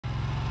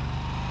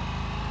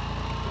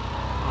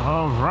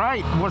All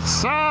right,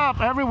 what's up,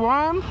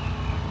 everyone?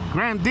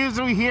 Grand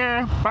Diesel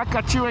here, back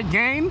at you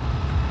again.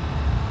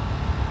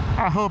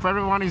 I hope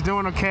everyone is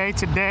doing okay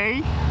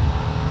today.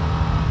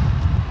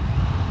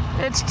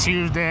 It's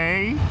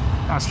Tuesday,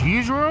 as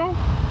usual.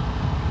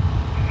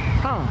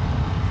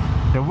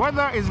 The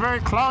weather is very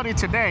cloudy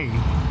today.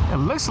 It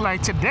looks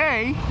like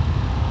today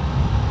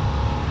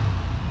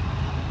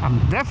I'm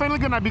definitely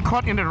gonna be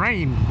caught in the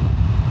rain,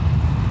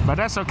 but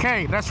that's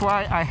okay. That's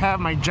why I have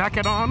my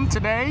jacket on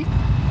today.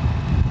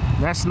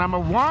 That's number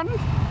one.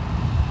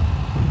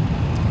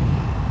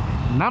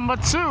 Number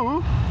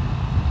two,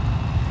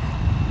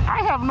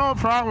 I have no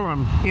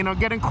problem,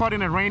 getting caught in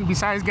the rain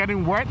besides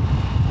getting wet,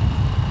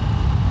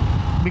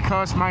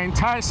 because my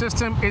entire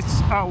system is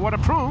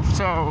waterproof,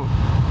 so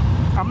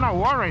I'm not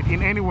worried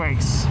in any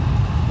ways.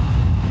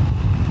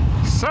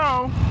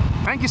 So,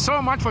 thank you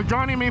so much for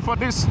joining me for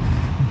this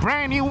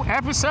brand new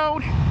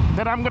episode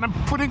that I'm gonna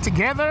put it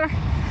together.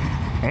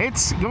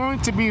 It's going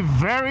to be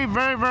very,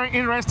 very, very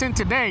interesting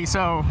today,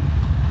 so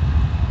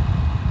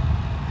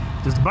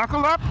just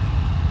buckle up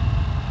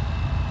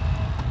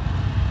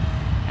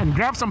and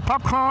grab some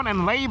popcorn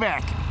and lay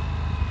back.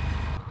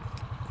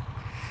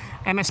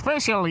 And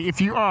especially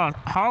if you are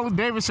Harley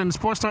Davidson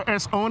Sportster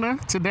S owner,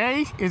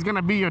 today is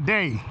gonna be your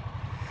day,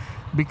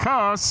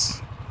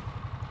 because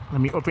let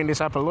me open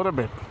this up a little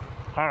bit.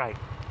 All right,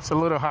 it's a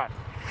little hot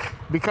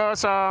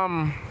because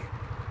I'm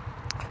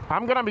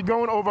gonna be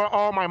going over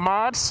all my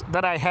mods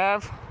that I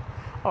have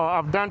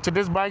I've done to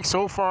this bike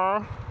so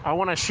far. I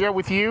want to share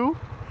with you.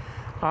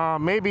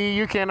 Maybe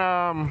you can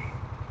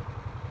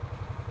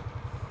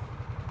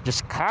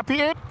just copy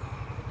it,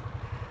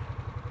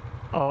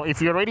 or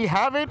if you already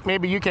have it,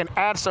 maybe you can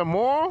add some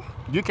more.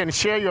 You can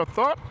share your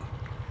thought,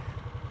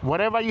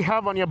 whatever you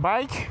have on your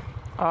bike.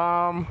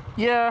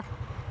 Yeah,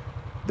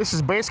 this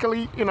is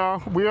basically,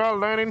 we are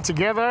learning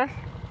together.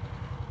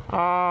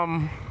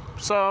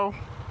 So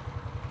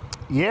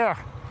yeah,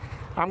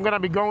 I'm gonna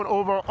be going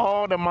over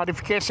all the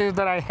modifications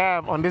that I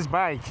have on this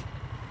bike,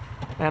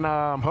 and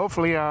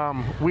hopefully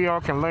we all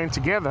can learn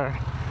together.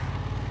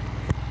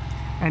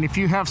 And if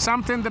you have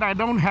something that I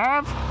don't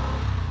have,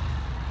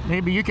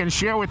 maybe you can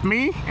share with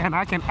me and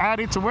I can add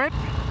it to it.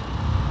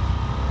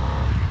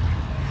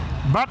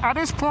 But at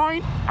this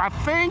point, I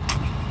think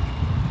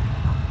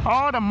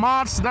all the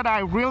mods that I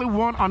really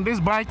want on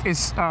this bike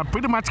is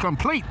pretty much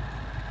complete,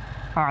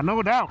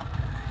 no doubt.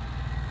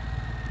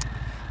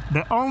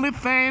 The only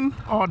thing,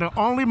 or the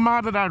only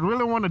mod that I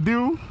really want to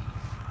do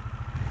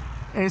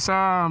is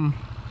upgrade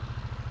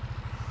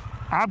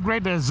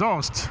the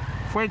exhaust,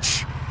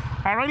 which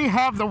I already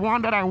have the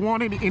one that I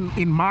wanted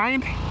in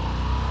mind.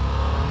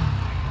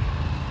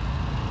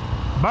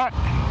 But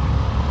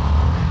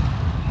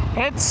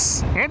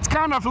it's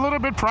kind of a little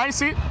bit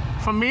pricey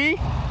for me,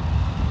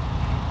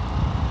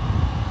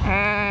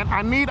 and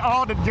I need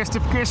all the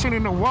justification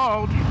in the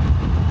world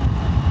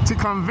to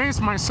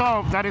convince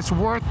myself that it's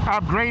worth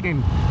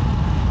upgrading.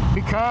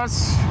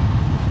 Because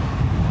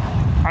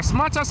as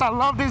much as I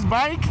love this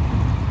bike,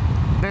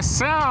 the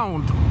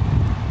sound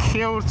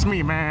kills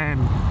me,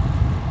 man.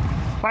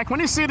 Like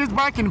when you see this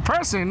bike in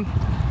person,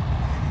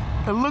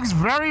 it looks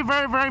very,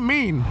 very, very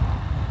mean.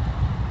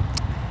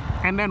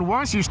 And then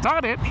once you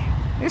start it,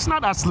 it's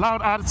not as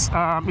loud as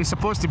it's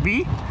supposed to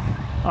be,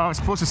 or it's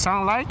supposed to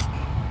sound like.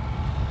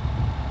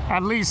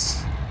 At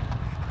least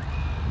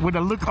with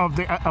the look of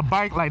a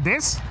bike like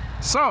this.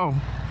 So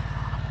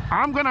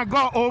I'm gonna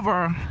go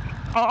over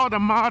all the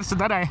mods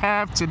that I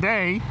have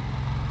today,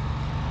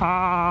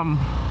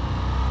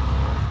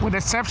 with the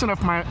exception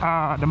of my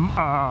the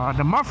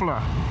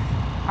muffler.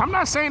 I'm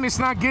not saying it's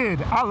not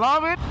good. I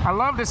love it. I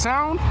love the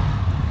sound.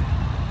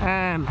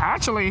 And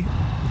actually,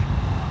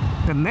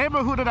 the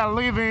neighborhood that I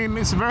live in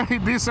is a very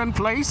decent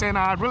place, and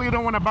I really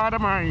don't want to bother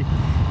my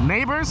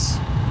neighbors.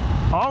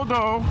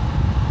 Although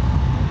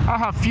I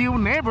have few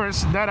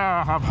neighbors that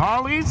have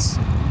Harleys.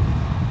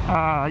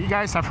 You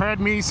guys have heard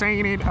me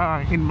saying it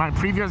in my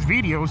previous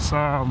videos.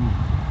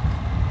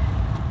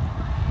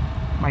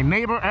 My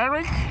neighbor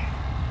Eric,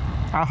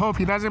 I hope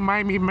he doesn't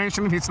mind me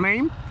mentioning his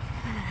name.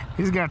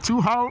 He's got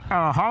two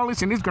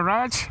Harleys in his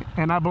garage,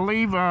 and I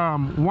believe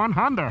one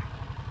Honda.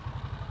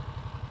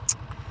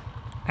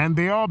 And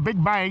they're all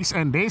big bikes,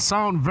 and they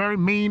sound very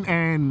mean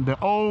and the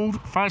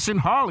old-fashioned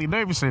Harley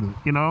Davidson,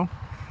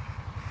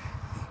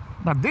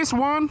 But this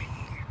one,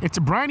 it's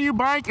a brand new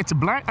bike. It's a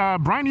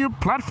brand new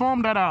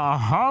platform that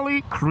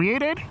Harley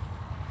created,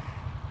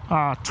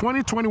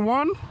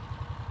 2021.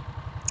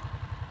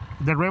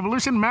 The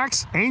Revolution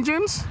Max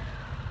engines,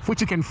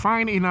 which you can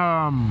find in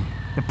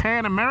the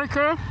Pan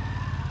America,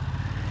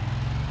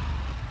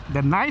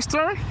 the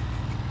Sporster,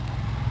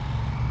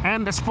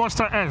 and the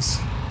Sportster S.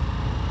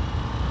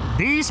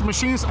 These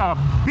machines are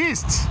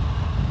beasts.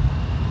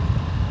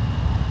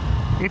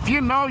 If you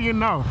know, you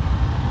know.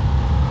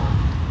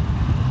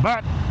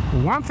 But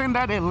one thing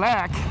that they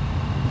lack,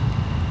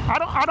 I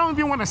don't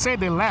even want to say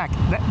they lack.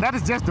 That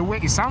is just the way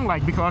it sounds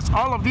like, because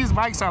all of these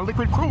bikes are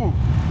liquid cooled.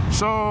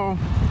 So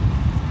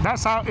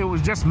that's how it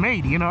was just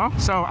made,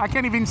 So I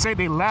can't even say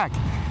they lack.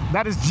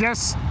 That is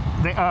just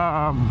the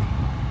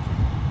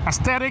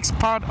aesthetics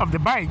part of the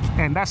bike,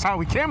 and that's how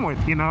we came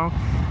with, you know.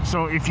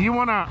 So if you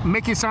want to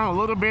make it sound a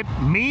little bit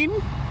mean,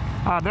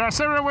 there are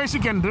several ways you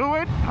can do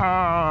it.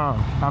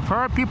 I've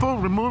heard people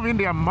removing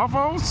their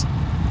muffles,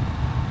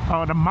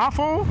 the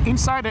muffle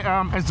inside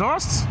the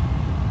exhaust,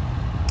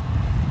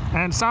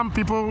 and some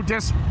people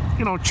just,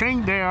 you know,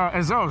 change their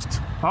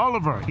exhaust all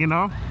over, you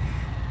know.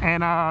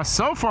 And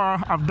so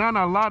far, I've done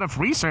a lot of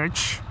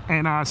research,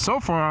 and so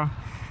far,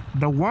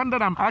 the one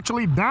that I'm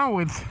actually down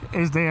with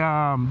is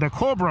the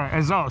Cobra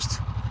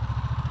exhaust.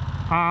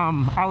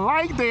 I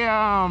like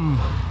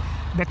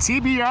the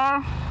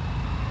TBR,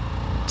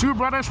 Two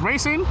Brothers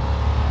Racing.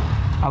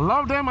 I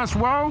love them as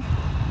well.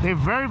 They're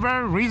very,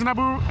 very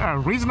reasonable,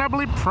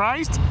 reasonably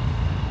priced.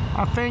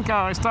 I think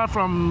I start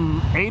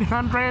from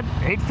 800,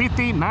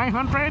 850,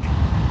 900,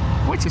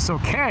 which is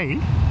okay.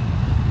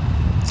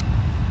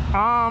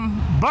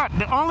 But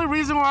the only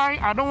reason why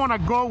I don't want to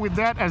go with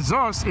that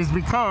exhaust is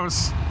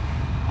because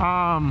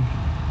I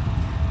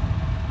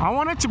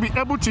wanted to be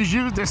able to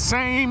use the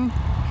same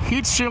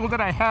heat shield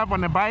that I have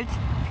on the bike,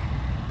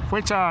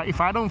 which if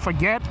I don't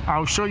forget,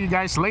 I'll show you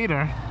guys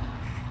later.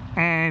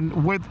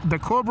 And with the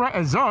Cobra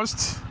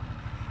exhaust,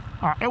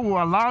 it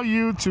will allow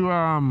you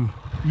to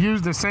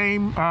use the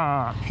same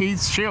heat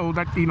shield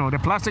that, you know, the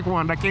plastic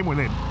one that came with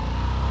it.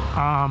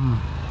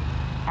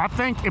 I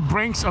think it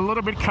brings a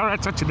little bit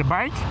character to the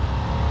bike,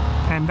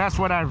 and that's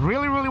what I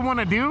really, really want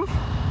to do.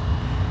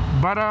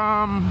 But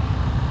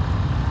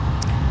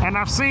and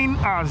I've seen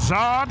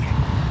Zod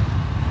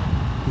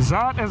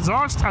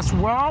exhaust as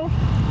well.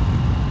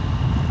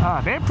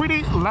 They're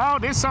pretty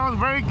loud. They sound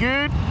very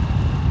good.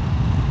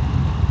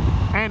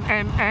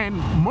 And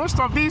most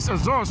of these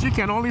exhausts, you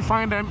can only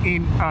find them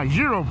in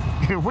Europe,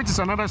 which is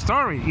another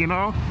story, you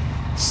know.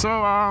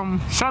 So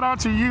shout out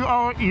to you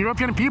all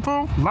European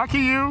people, lucky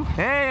you,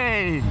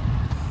 hey.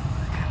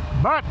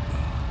 But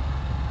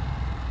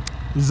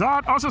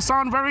Zod also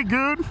sound very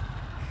good.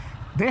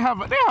 They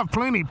have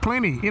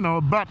plenty, you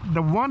know. But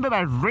the one that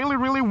I really,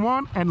 really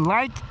want and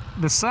like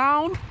the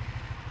sound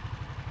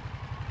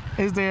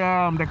is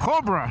the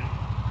Cobra,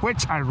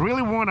 which I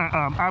really want to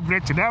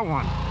upgrade to that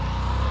one.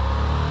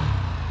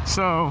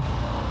 So,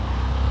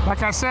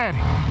 like I said,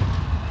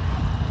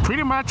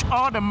 pretty much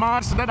all the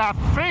mods that I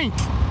think,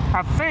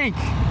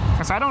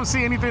 because I don't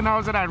see anything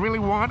else that I really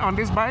want on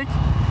this bike,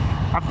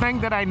 I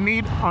think that I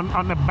need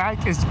on the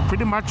bike is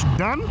pretty much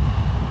done.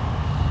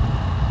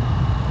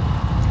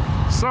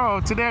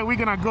 So today we're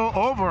gonna go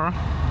over,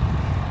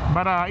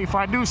 but if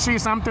I do see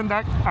something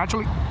that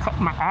actually caught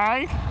my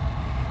eye,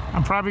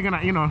 I'm probably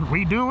gonna, you know,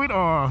 redo it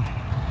or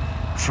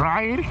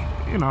try it,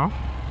 you know,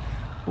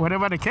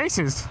 whatever the case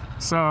is.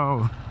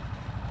 So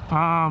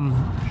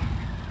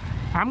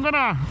I'm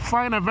gonna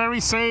find a very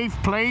safe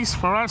place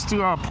for us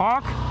to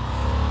park,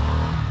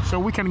 so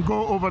we can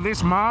go over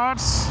these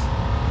mods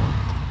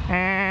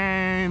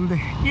and,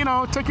 you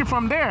know, take it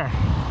from there.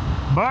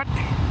 But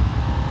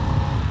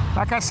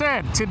like I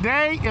said,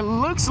 today it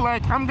looks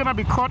like I'm gonna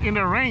be caught in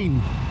the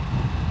rain.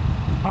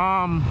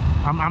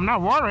 I'm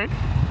not worried.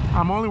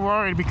 I'm only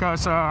worried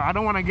because I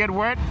don't want to get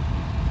wet,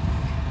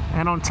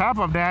 and on top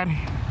of that,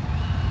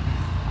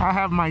 I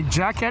have my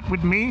jacket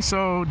with me,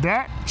 so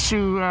that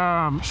should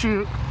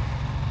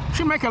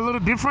make a little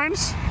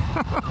difference.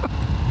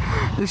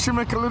 It should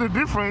make a little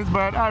difference,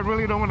 but I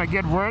really don't want to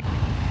get wet,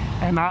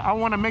 and I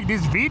want to make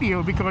this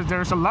video because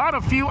there's a lot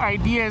of few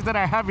ideas that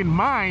I have in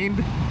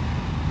mind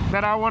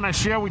that I want to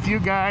share with you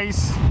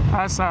guys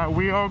as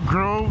we all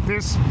grow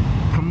this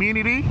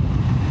community.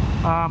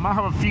 I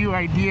have a few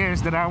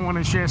ideas that I want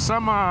to share.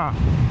 Some are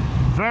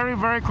very,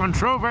 very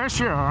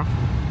controversial,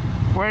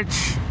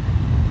 which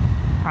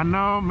I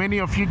know many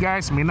of you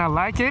guys may not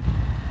like it.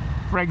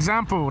 For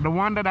example, the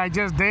one that I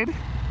just did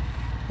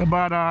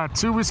about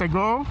 2 weeks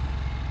ago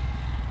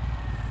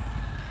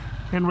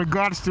in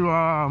regards to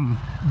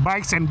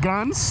bikes and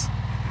guns,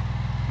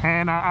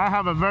 and I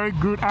had a very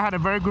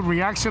good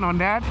reaction on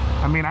that.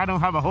 I mean, I don't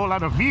have a whole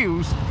lot of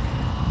views,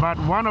 but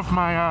one of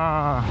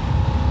my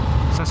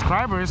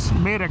subscribers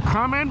made a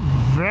comment,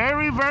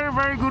 very, very,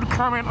 very good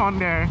comment on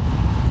there,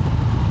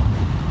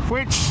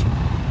 which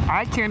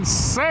I can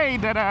say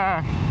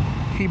that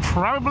he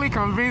probably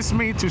convinced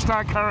me to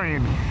start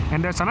carrying.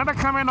 And there's another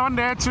comment on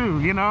there too,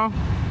 you know.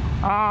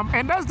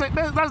 And that's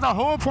the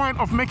whole point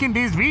of making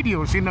these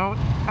videos, you know.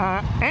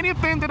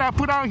 Anything that I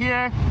put out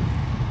here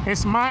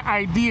is my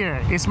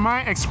idea, it's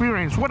my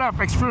experience, what I've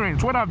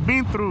experienced, what I've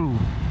been through.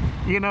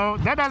 You know,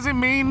 that doesn't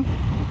mean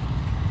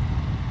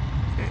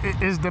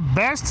it's the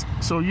best,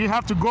 so you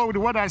have to go with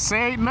what I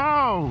say.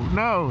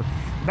 No,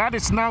 that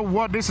is not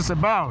what this is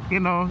about. You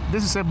know,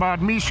 this is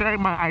about me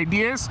sharing my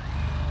ideas,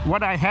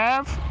 what I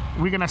have.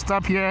 We're gonna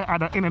stop here at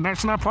the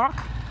International Park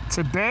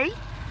today,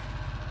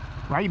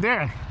 right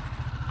there.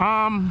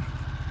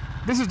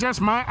 This is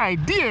just my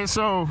idea,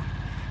 so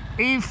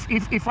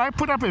if I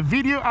put up a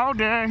video out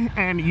there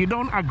and you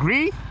don't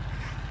agree,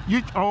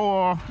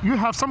 or you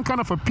have some kind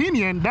of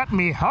opinion that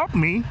may help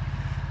me,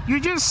 you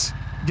just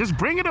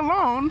bring it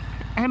along,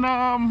 and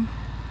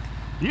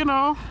you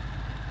know,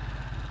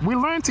 we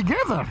learn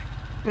together.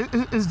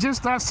 It's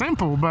just that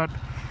simple. But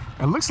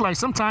it looks like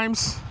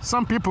sometimes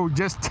some people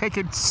just take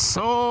it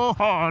so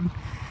hard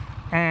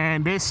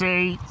and they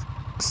say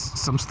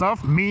some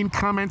stuff, mean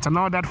comments and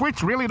all that,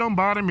 which really don't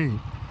bother me.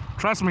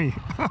 Trust me.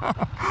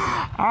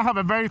 I have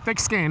a very thick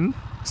skin,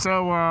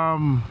 so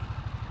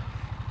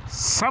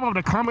some of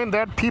the comment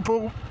that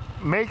people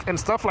make and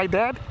stuff like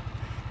that,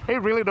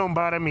 it really don't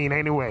bother me in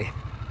any way.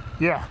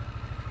 Yeah,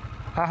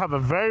 I have a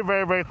very,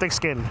 very, very thick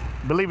skin,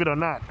 believe it or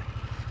not.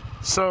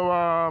 So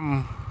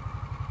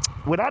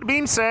with that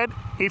being said,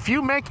 if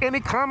you make any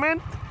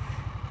comment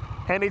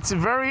and it's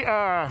very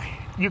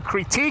you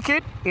critique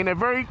it in a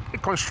very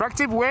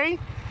constructive way,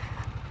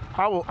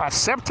 I will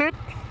accept it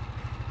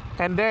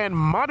and then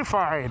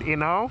modify it, you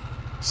know.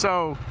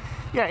 So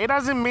yeah, it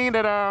doesn't mean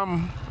that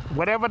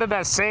whatever that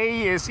I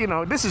say is, you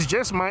know, this is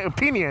just my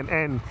opinion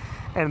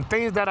and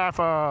things that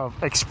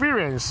I've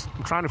experienced.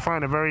 I'm trying to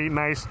find a very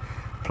nice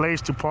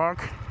place to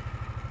park.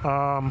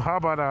 How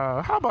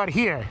about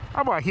here?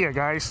 How about here,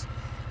 guys?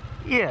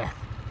 Yeah.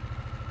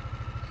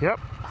 Yep.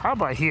 How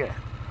about here?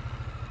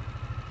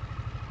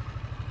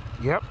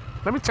 Yep.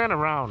 Let me turn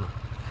around.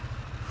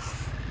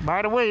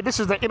 By the way, this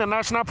is the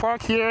International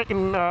Park here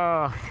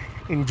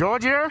in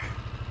Georgia.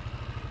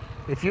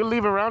 If you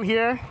live around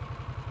here,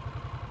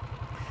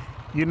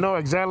 you know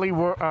exactly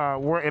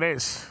where it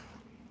is.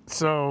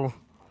 So,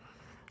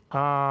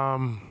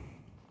 yeah,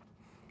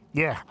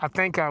 I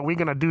think we're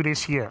gonna do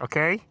this here.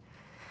 Okay.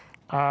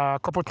 A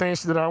couple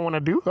things that I want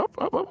to do.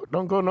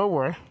 Don't go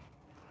nowhere.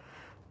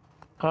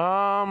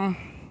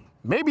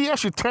 Maybe I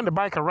should turn the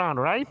bike around,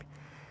 right?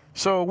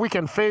 So we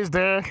can face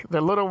the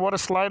little water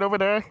slide over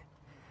there.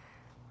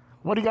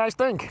 What do you guys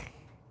think?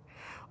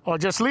 Or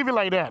just leave it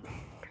like that?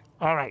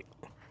 All right.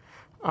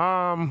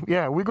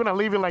 Yeah, we're gonna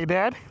leave it like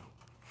that.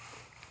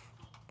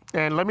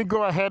 And let me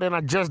go ahead and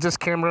adjust this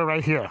camera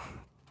right here.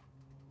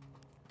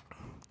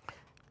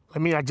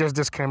 Let me adjust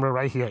this camera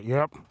right here.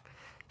 Yep.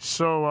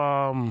 So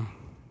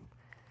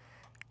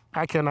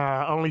I can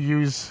only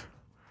use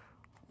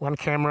one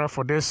camera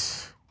for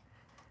this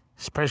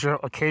special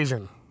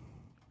occasion.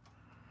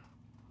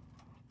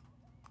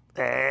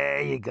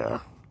 There you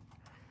go.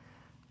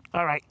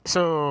 All right,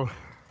 so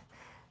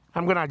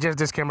I'm gonna adjust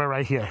this camera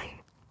right here.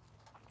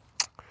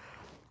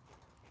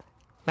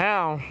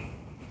 Now,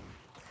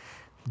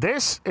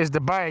 this is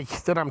the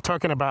bike that I'm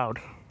talking about.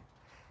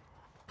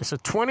 It's a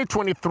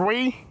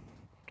 2023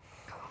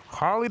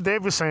 Harley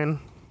Davidson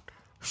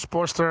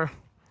Sportster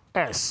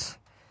S.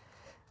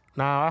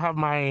 Now I have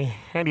my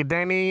handy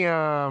dandy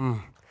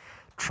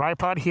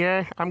tripod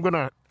here. I'm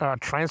gonna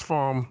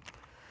transform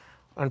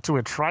onto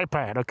a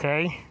tripod,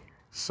 okay?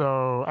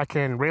 So I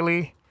can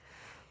really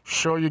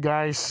show you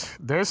guys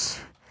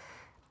this.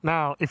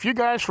 Now, if you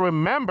guys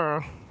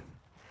remember,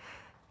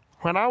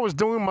 when I was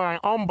doing my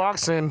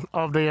unboxing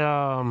of the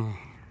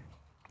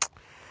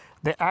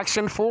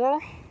Action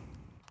 4,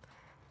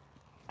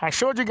 I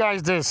showed you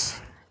guys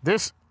this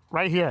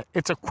right here.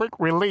 It's a quick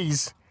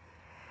release,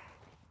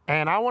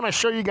 and I want to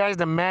show you guys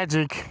the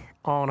magic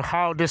on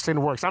how this thing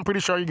works. I'm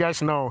pretty sure you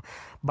guys know,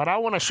 but I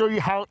want to show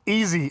you how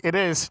easy it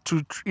is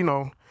to, you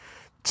know,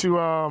 to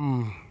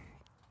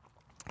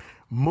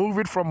move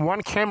it from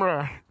one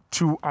camera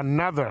to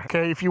another.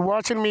 Okay, if you're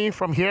watching me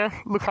from here,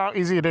 look how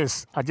easy it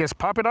is. I just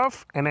pop it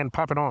off and then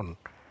pop it on.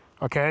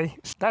 Okay,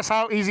 that's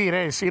how easy it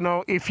is. You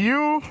know, if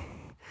you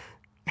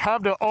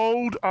have the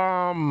old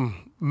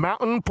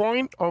mountain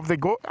point of the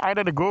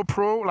either the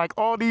GoPro, like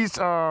all these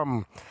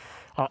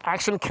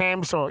action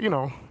cams, or, you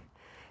know,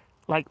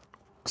 like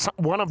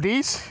one of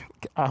these,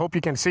 I hope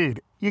you can see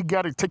it. You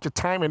got to take your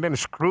time and then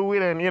screw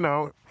it, and, you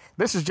know,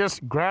 this is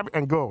just grab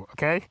and go.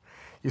 Okay,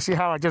 you see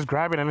how I just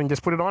grab it and then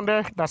just put it on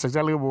there? That's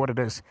exactly what it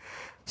is.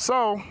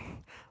 So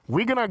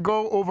we're gonna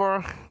go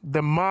over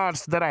the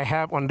mods that I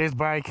have on this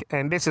bike,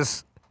 and this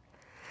is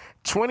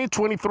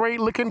 2023,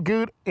 looking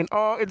good in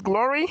all its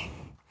glory.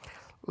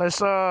 Let's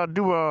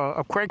do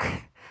a quick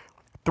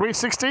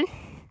 360.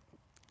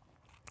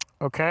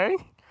 Okay,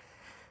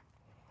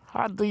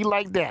 how do you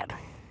like that?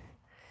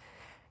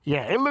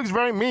 Yeah, it looks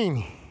very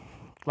mean.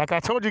 Like I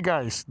told you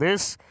guys,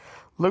 this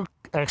look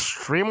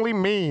extremely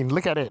mean.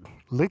 Look at it.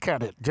 Look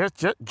at it.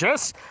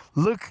 Just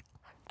look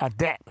at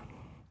that.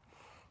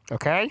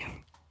 Okay.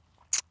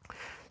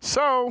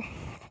 So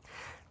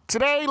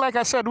today, like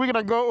I said, we're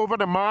gonna go over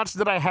the mods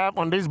that I have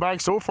on this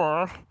bike so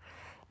far,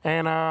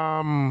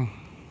 and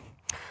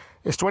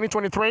it's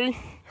 2023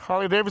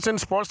 Harley Davidson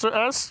Sportster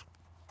S.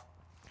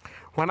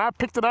 When I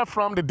picked it up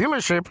from the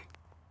dealership,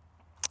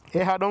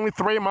 it had only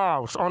 3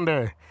 miles on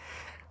there.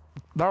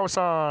 That was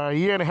a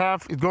year and a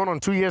half. It's going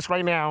on 2 years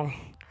right now.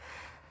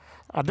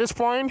 At this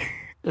point,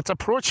 it's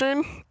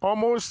approaching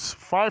almost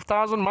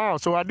 5,000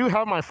 miles. So I do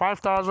have my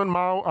 5,000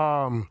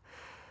 mile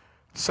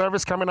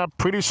service coming up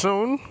pretty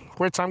soon,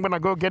 which I'm gonna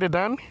go get it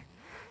done.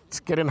 It's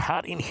getting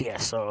hot in here,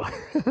 so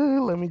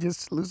let me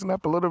just loosen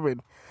up a little bit.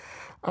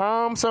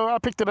 So I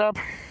picked it up,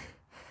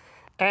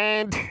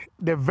 and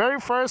the very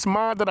first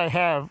mod that I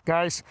have,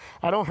 guys,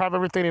 I don't have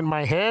everything in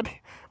my head,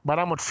 but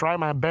I'm gonna try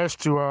my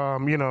best to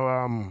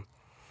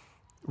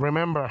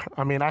remember,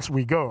 I mean, as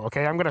we go,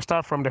 okay? I'm going to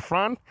start from the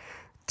front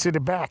to the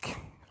back,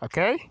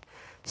 okay?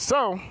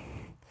 So,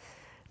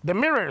 the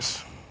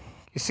mirrors.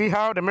 You see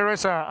how the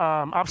mirrors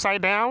are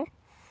upside down?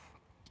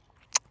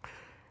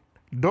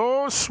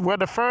 Those were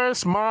the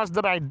first mods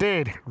that I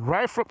did,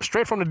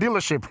 straight from the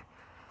dealership.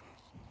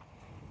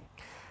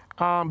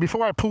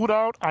 Before I pulled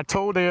out, I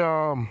told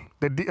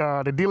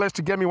the dealers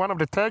to get me one of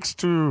the techs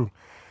to,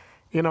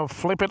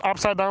 flip it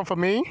upside down for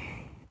me,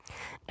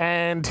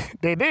 and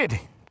they did.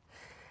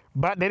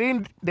 But they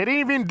didn't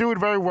even do it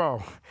very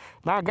well.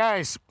 Now,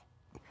 guys,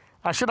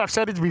 I should have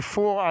said it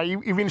before I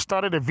even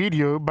started the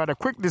video, but a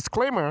quick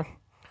disclaimer: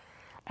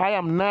 I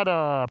am not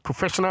a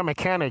professional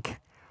mechanic,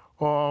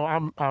 or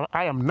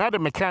I am not a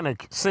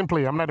mechanic.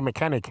 Simply, I'm not a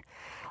mechanic.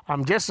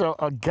 I'm just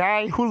a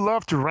guy who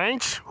loves to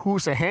wrench,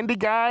 who's a handy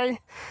guy,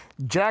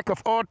 jack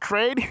of all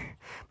trade,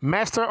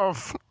 master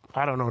of,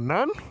 I don't know,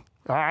 none.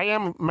 I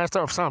am master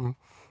of some,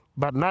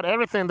 but not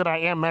everything that I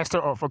am master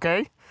of,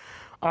 okay?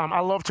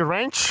 I love to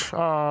wrench.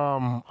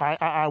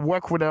 I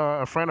work with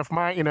a friend of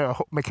mine in a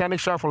mechanic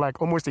shop for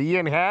like almost a year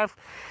and a half.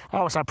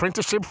 I was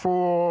apprenticeship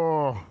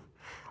for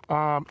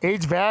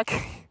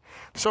HVAC.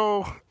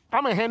 So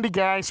I'm a handy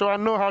guy, so I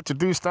know how to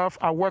do stuff.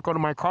 I work on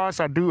my cars.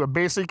 I do a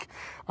basic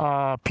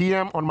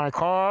PM on my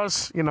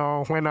cars.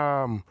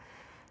 When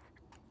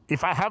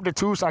if I have the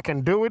tools, I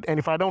can do it. And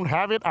if I don't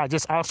have it, I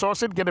just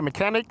outsource it, get a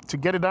mechanic to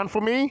get it done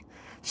for me.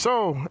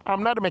 So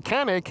I'm not a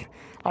mechanic.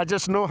 I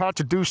just know how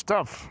to do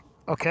stuff.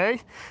 Okay?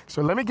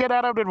 So let me get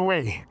out of the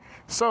way.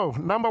 So,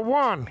 number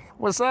one,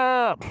 what's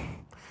up?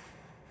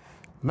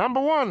 Number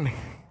one,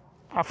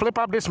 I flip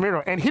up this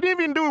mirror, and he didn't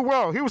even do it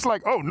well. He was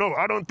like, "Oh no,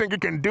 I don't think you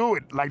can do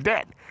it like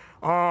that.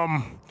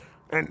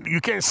 And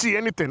you can't see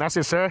anything." I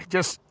said, "Sir,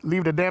 just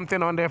leave the damn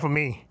thing on there for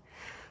me."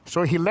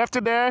 So he left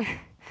it there.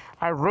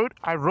 I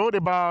rode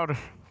about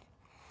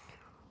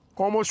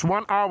almost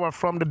 1 hour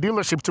from the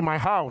dealership to my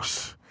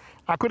house.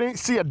 I couldn't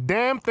see a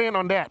damn thing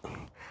on that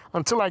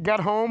until I got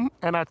home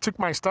and I took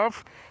my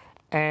stuff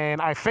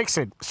and I fixed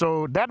it.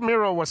 So that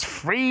mirror was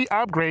free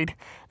upgrade,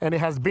 and it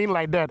has been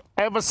like that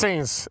ever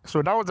since.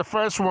 So that was the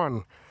first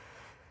one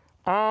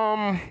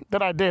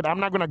that I did. I'm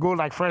not gonna go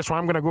like first one.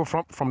 I'm gonna go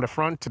from the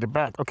front to the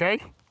back,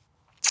 okay?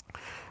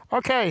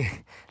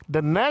 Okay,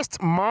 the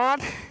next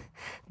mod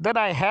that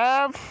I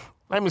have,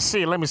 let me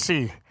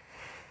see.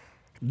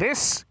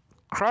 This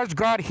crush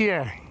guard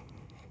here,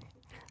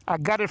 I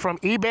got it from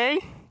eBay.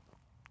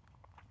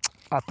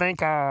 I think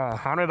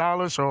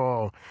 $100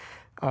 or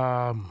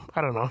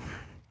I don't know,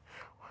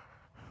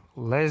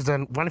 less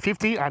than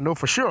 $150. I know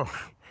for sure.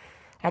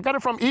 I got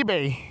it from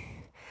eBay.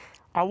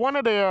 I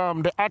wanted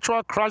the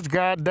actual crush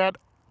guard that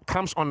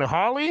comes on the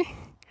Harley,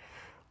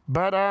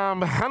 but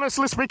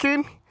honestly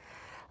speaking,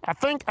 I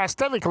think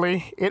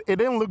aesthetically it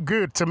didn't look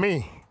good to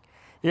me.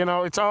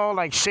 It's all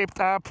like shaped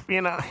up.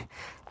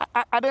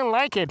 I didn't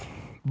like it.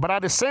 But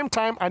at the same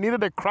time, I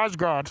needed a crush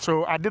guard,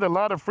 so I did a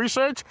lot of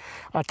research.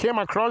 I came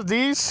across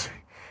these,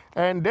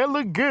 and they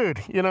look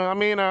good.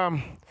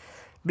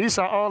 These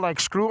are all like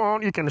screw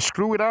on. You can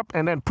screw it up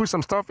and then put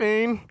some stuff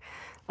in.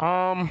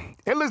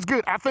 It looks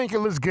good. I think it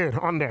looks good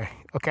on there.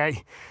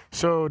 Okay,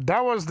 so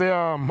that was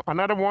the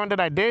another one that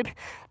I did,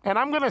 and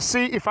I'm gonna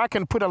see if I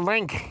can put a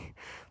link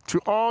to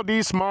all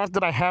these mods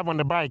that I have on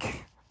the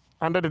bike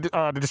under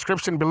the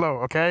description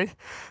below. Okay,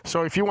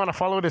 so if you want to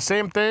follow the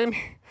same thing,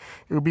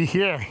 it will be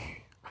here.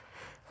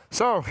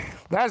 So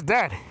that's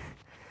that.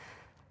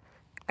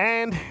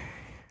 And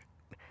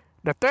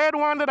the third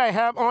one that I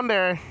have on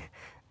there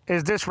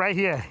is this right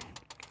here.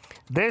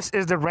 This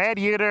is the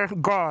radiator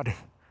guard.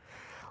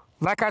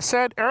 Like I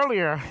said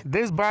earlier,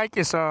 this bike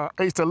is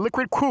it's a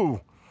liquid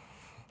cool.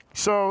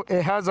 So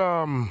it has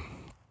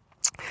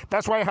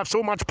that's why I have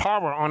so much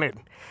power on it.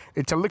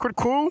 It's a liquid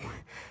cool,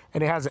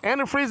 and it has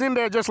antifreeze in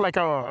there just like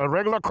a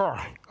regular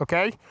car.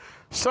 Okay,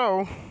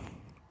 so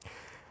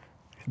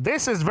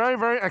this is very,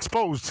 very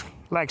exposed,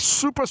 like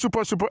super,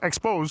 super, super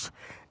exposed.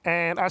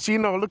 And as you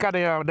know, look at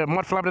the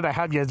mud flap that I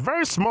have here. It's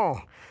very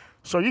small.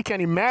 So you can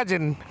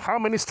imagine how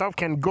many stuff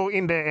can go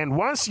in there. And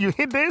once you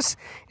hit this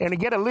and you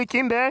get a leak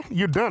in there,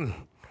 you're done.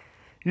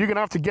 You're going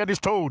to have to get this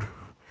towed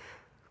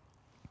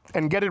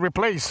and get it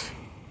replaced.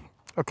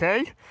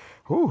 Okay?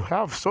 Ooh, I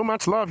have so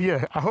much love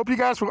here. I hope you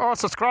guys will all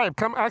subscribe.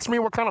 Come ask me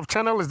what kind of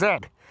channel is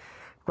that,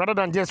 rather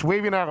than just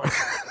waving out.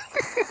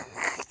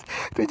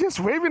 They're just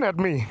waving at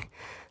me.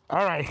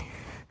 All right,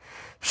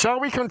 shall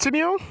we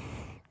continue?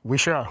 We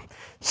shall.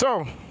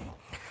 So,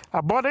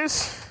 I bought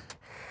this.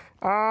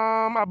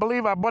 I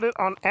believe I bought it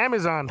on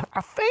Amazon. I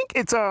think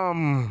it's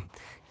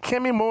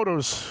Kemi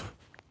Motors,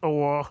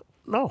 or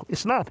no,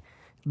 it's not.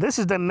 This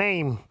is the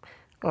name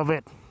of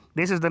it.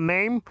 This is the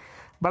name.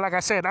 But like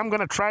I said, I'm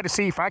gonna try to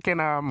see if I can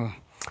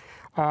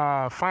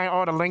find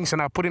all the links,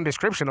 and I'll put in the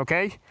description.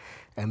 Okay?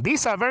 And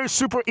these are very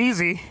super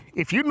easy.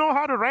 If you know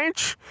how to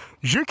wrench,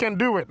 you can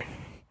do it.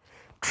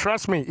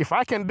 Trust me, if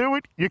I can do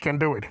it, you can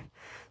do it.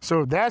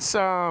 So that's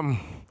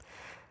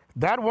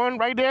that one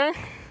right there,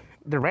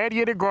 the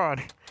radiator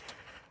guard.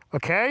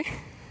 Okay?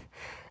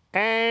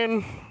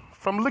 And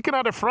from looking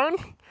at the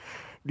front,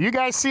 do you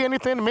guys see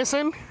anything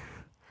missing?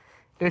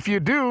 If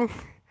you do,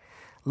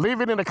 leave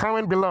it in the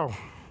comment below.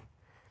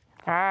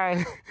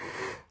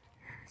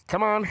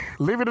 Come on,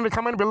 leave it in the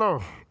comment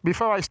below.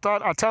 Before I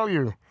start, I'll tell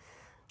you.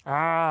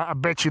 I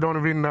bet you don't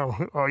even know,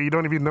 or you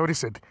don't even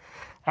notice it.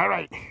 All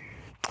right.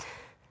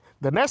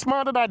 The next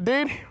mod that I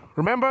did,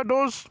 remember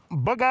those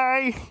bug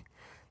eye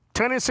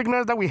turning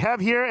signals that we have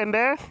here and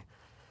there?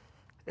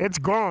 It's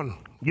gone.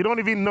 You don't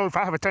even know if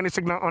I have a turning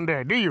signal on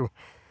there, do you?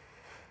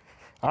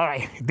 All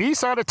right,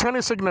 these are the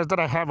turning signals that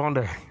I have on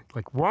there,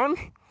 like 1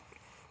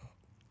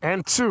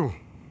 and 2.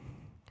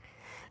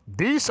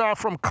 These are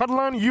from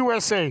Cutland,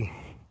 USA.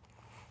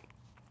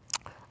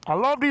 I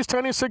love these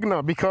turning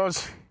signals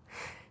because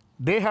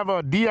they have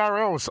a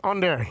DRLs on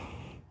there.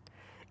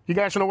 You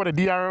guys know what a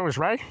DRL is,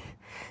 right?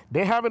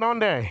 They have it on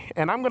there,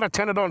 and I'm gonna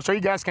turn it on so you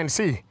guys can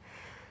see.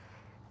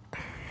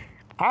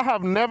 I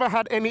have never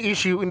had any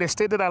issue in the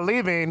state that I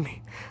live in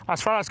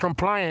as far as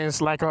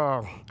compliance, like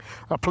a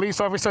police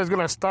officer is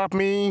gonna stop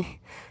me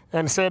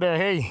and say that,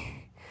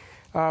 hey,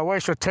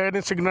 where's your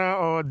turning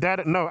signal or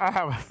that? No, I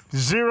have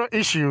zero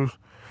issues.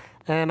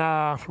 And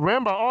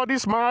remember, all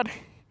this mod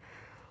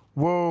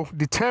will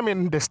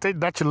determine the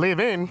state that you live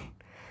in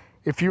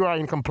if you are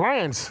in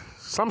compliance.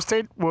 Some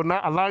state will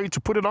not allow you to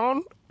put it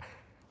on,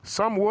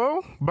 some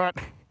will, but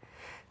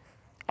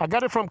I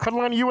got it from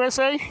Cutland,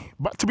 USA.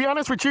 But to be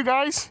honest with you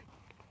guys,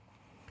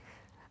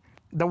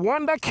 the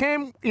one that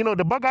came,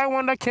 the bug eye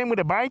one that came with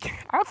the bike,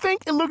 I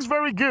think it looks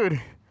very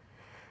good.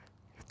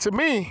 To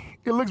me,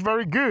 it looks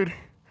very good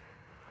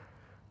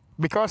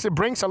because it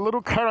brings a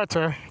little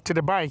character to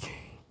the bike,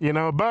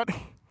 but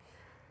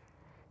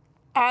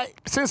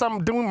since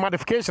I'm doing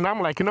modification,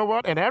 I'm like, you know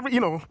what, and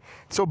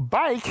so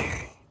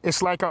bike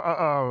is like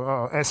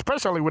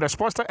especially with a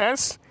Sporster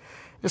S,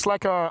 it's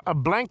like a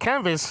blank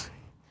canvas,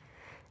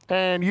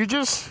 and you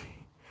just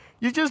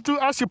do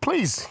as you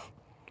please.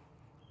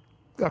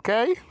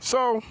 Okay,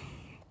 so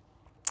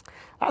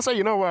I say,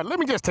 you know what, let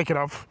me just take it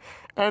off.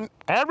 And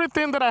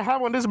everything that I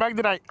have on this bike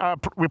that I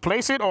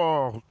replace it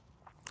or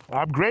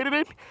upgraded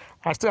it,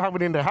 I still have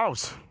it in the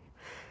house.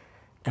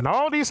 And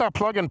all these are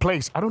plug and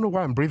place. I don't know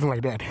why I'm breathing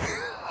like that.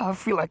 I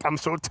feel like I'm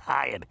so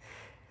tired.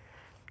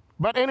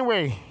 But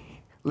anyway,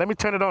 let me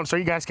turn it on so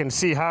you guys can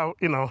see how,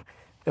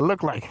 it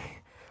look like.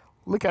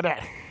 Look at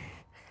that.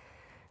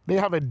 They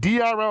have a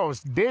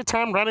DRLs,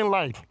 daytime running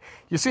light.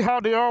 You see how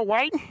they are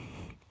white?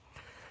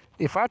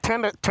 If I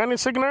turn the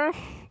signal,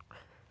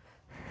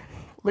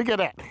 look at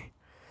that.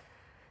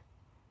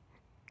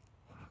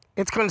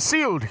 It's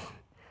concealed.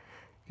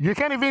 You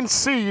can't even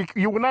see,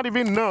 you will not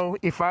even know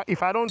if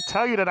I don't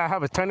tell you that I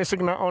have a turning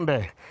signal on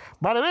there.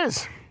 But it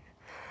is.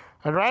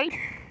 All right?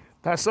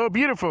 That's so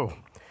beautiful.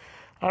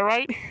 All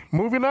right,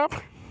 moving up.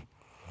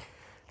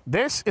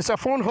 This is a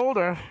phone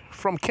holder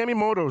from Kemi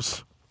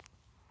Motors.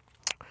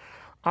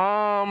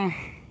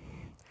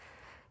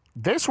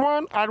 This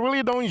one, I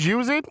really don't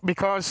use it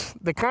because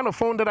the kind of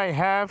phone that I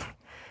have,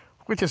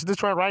 which is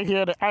this one right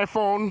here, the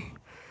iPhone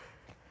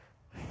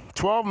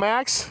 12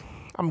 Max,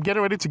 I'm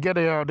getting ready to get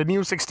the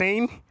new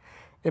 16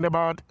 in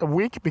about a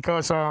week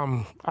because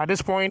at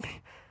this point,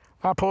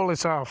 Apple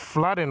is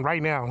flooding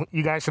right now.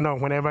 You guys know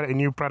whenever a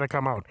new product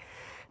come out.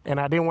 And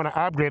I didn't want to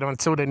upgrade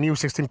until the new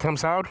 16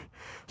 comes out.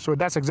 So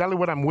that's exactly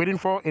what I'm waiting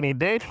for, and it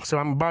did. So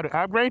I'm about to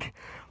upgrade.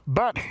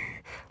 But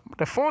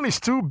the phone is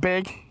too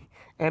big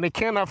and it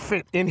cannot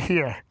fit in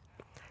here.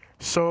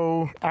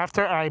 So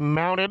after I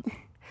mounted,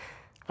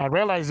 I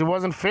realized it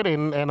wasn't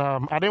fitting, and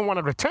I didn't want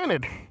to return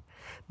it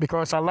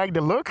because I like the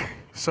look.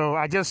 So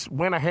I just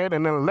went ahead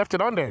and then left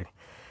it on there.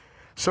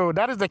 So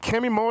that is the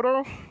Kemi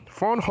Motor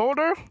phone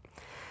holder.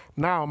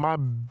 Now, my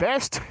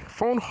best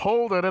phone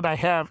holder that I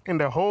have in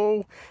the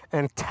whole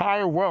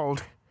entire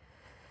world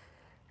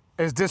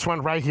is this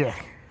one right here.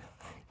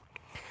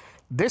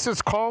 This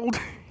is called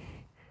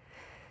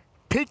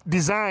Peak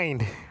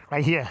Design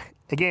right here.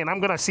 Again, I'm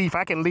gonna see if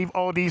I can leave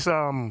all these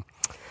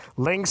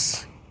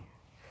links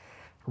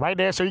right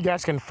there so you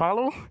guys can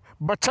follow.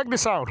 But check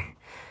this out.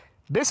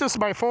 This is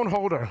my phone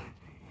holder.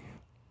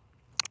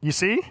 You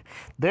see,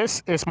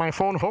 this is my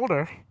phone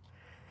holder.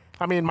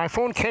 I mean, my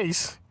phone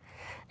case,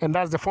 and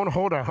that's the phone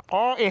holder.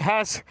 All it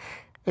has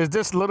is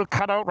this little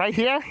cutout right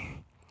here,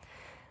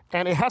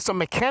 and it has some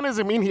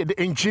mechanism in here. The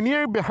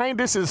engineering behind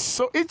this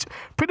is it's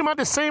pretty much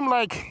the same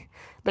like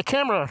the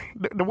camera.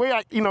 The way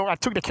I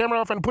took the camera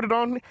off and put it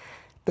on,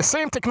 the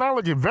same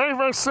technology, very,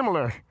 very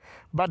similar.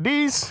 But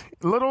these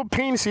little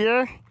pins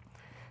here,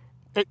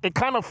 it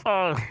kind of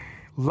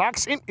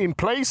locks in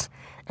place,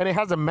 and it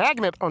has a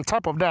magnet on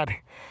top of that,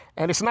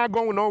 and it's not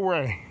going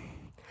nowhere.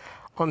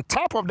 On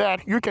top of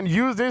that, you can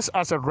use this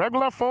as a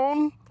regular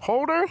phone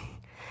holder,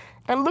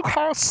 and look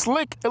how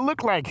slick it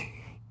looked like.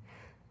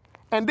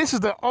 And this is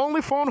the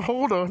only phone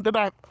holder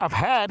that I've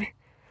had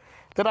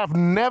that I've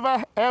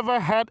never, ever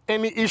had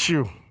any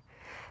issue.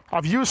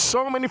 I've used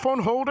so many phone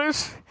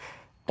holders,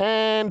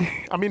 and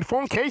I mean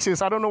phone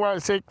cases. I don't know why I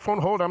say phone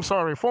holder, I'm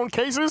sorry. Phone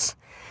cases,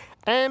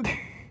 and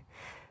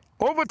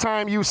over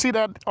time, you see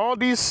that all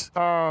these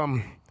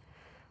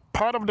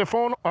part of the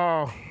phone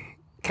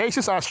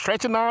cases are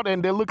stretching out,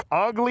 and they look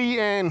ugly,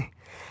 and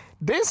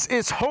This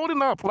is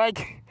holding up.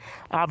 Like,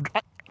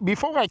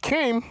 before I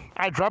came,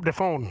 I dropped the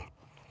phone.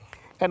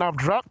 And I've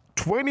dropped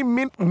 20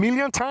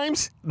 million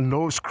times.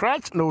 No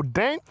scratch, no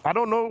dent. I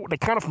don't know the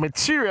kind of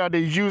material they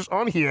use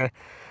on here.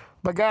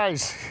 But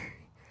guys,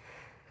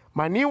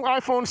 my new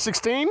iPhone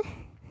 16,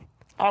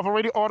 I've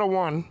already ordered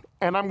one.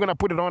 And I'm going to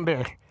put it on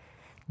there.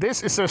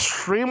 This is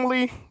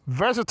extremely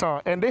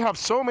versatile. And they have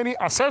so many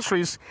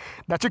accessories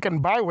that you can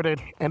buy with it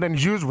and then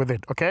use with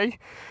it, okay?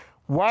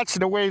 Watch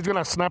the way it's going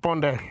to snap on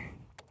there.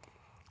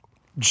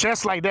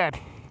 Just like that.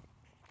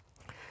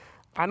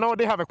 I know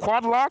they have a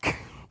quad lock.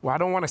 Well, I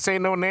don't want to say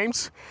no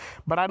names,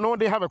 but I know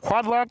they have a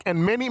quad lock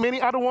and many,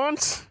 many other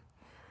ones.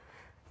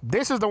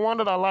 This is the one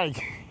that I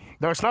like.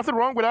 There's nothing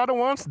wrong with other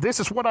ones.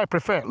 This is what I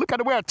prefer. Look at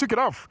the way I took it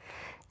off.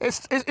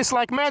 It's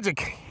like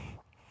magic.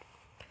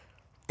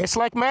 It's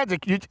like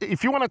magic.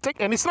 If you want to take,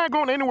 and it's not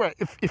going anywhere.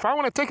 If I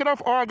want to take it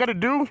off, all I got to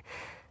do,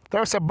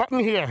 there's a button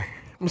here.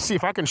 Let me see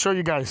if I can show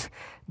you guys.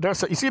 You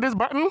see this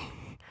button?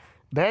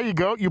 There you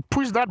go. You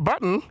push that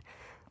button,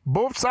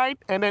 both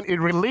sides, and then it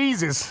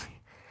releases.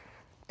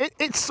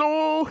 It's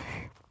so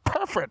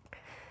perfect.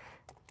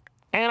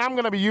 And I'm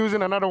going to be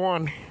using another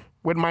one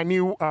with my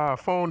new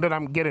phone that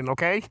I'm getting,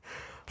 okay?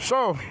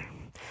 So,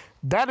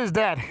 that is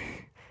that.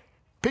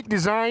 Peak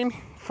Design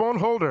phone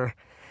holder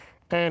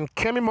and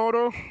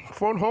Kemimoto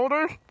phone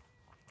holder.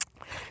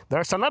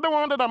 There's another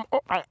one that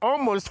I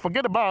almost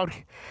forget about.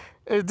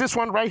 Is this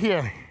one right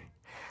here.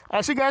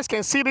 As you guys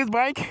can see this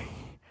bike,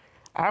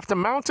 after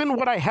mounting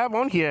what I have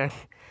on here,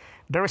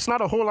 there is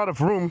not a whole lot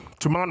of room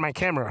to mount my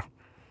camera.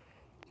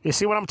 You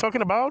see what I'm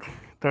talking about?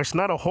 There's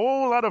not a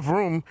whole lot of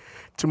room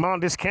to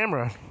mount this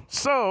camera.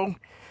 So,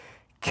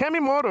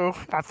 Kemimoto,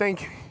 I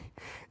think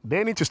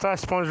they need to start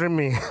sponsoring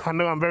me. I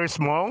know I'm very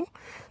small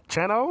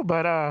channel,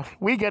 but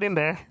we get in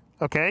there,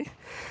 okay?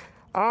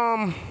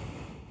 I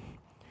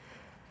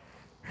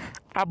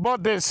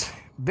bought this.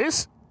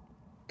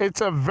 It's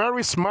a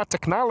very smart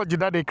technology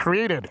that they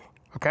created,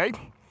 okay?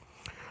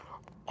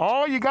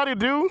 All you got to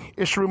do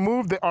is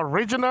remove the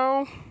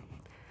original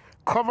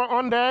cover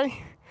on there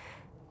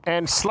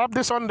and slap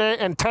this on there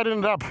and tighten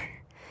it up.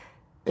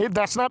 It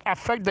does not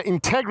affect the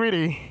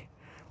integrity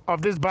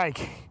of this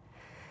bike.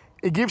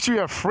 It gives you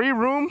a free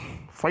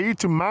room for you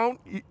to mount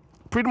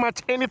pretty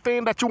much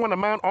anything that you want to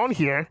mount on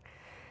here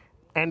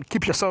and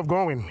keep yourself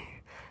going.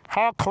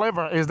 How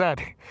clever is that?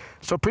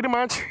 So pretty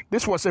much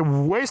this was a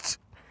waste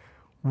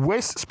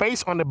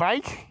space on the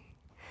bike,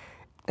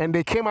 and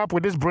they came up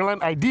with this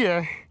brilliant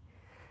idea.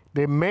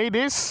 They made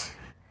this,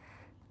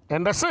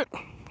 and that's it.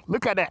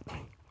 Look at that.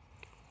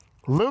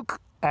 Look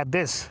at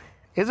this.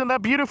 Isn't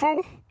that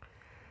beautiful?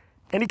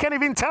 And you can't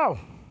even tell.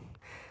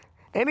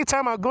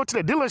 Anytime I go to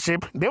the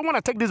dealership, they want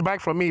to take this bike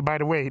from me, by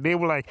the way. They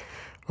were like,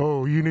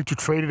 oh, you need to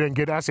trade it and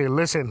get it. I said,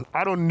 listen,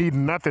 I don't need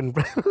nothing.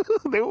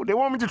 they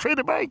want me to trade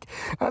the bike.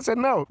 I said,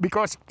 no,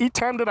 because each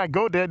time that I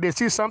go there, they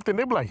see something,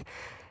 they're like,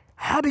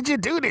 how did you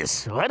do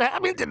this? What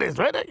happened to this?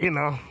 You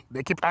know,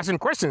 they keep asking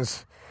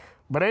questions.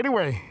 But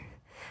anyway,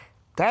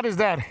 that is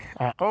that.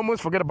 I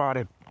almost forget about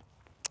it.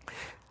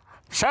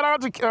 Shout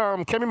out to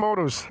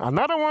Kemimoto's.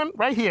 Another one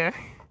right here.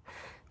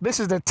 This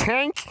is the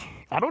tank.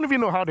 I don't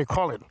even know how they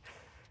call it.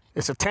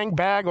 It's a tank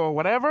bag or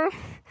whatever.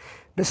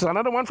 This is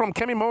another one from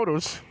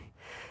Kemimoto's.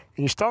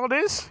 Install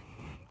this.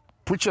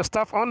 Put your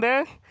stuff on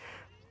there.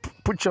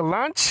 Put your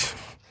lunch.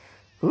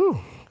 Ooh,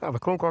 I have a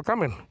phone call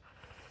coming.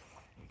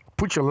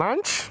 Put your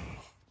lunch.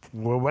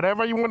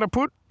 Whatever you want to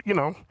put, you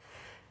know.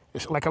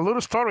 It's like a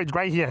little storage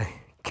right here.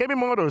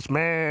 Kemimoto's,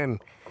 man.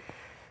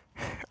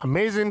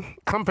 Amazing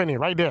company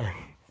right there.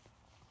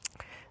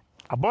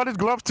 I bought this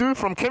glove too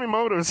from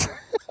Kemimoto's.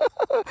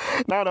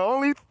 Now the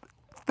only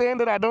thing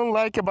that I don't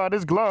like about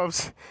these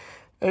gloves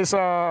is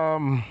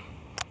the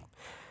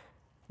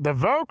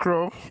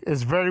Velcro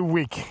is very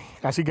weak,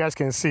 as you guys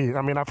can see.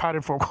 I mean, I've had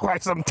it for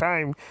quite some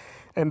time,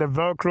 and the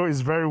Velcro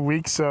is very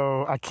weak.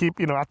 So I keep,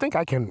 you know, I think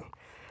I can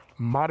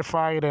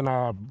modify it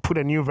and put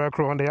a new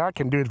Velcro on there. I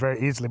can do it very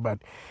easily, but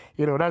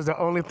you know, that's the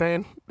only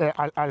thing.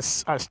 I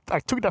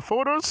took the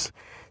photos,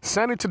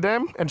 sent it to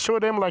them, and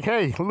showed them like,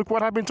 hey, look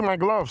what happened to my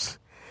gloves.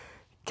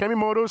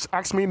 Kemimoto's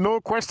asked me no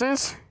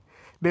questions.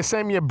 They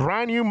sent me a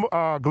brand new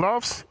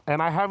gloves,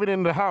 and I have it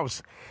in the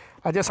house.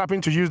 I just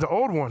happen to use the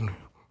old one.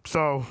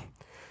 So,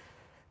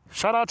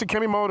 shout out to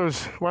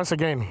Kemimoto's once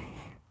again.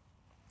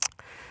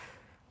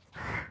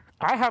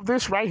 I have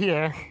this right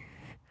here,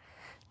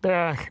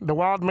 the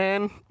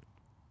Wildman,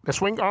 the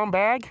swing arm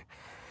bag.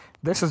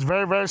 This is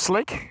very, very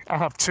slick. I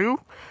have two,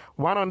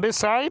 one on this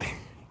side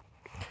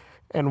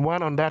and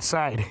one on that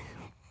side,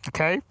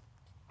 okay?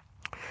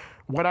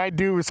 What I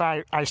do is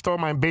I store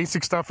my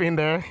basic stuff in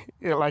there,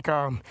 like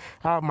I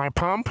have my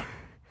pump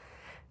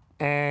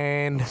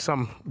and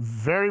some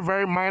very,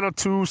 very minor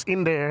tools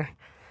in there.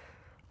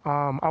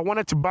 I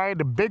wanted to buy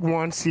the big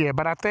ones here,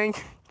 but I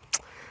think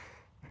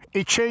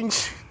it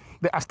changed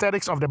the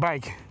aesthetics of the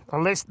bike.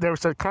 Unless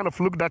there's a kind of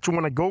look that you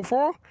want to go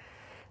for,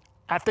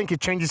 I think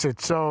it changes it.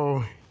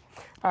 So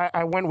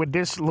I went with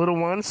these little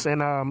ones,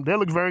 and they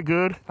look very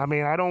good. I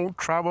mean, I don't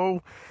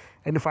travel,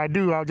 and if I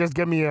do, I'll just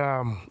get me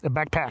a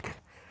backpack.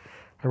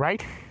 All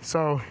right,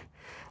 so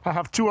I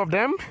have 2 of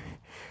them.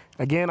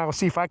 Again, I'll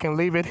see if I can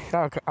leave it.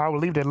 I will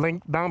leave the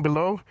link down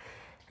below.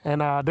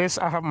 And this,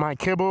 I have my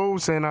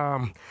cables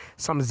and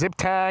some zip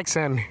tags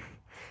and,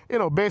 you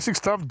know, basic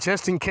stuff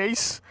just in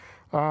case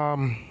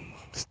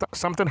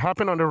something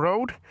happened on the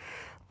road.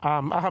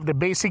 I have the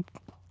basic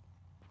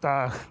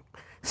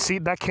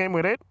seat that came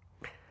with it.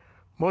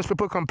 Most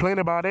people complain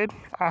about it.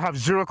 I have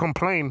 0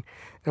 complaint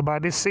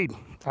about this seat.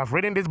 I've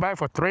ridden this bike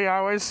for 3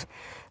 hours.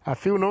 I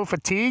feel no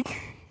fatigue.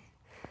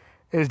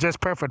 It's just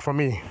perfect for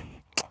me.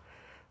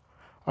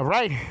 All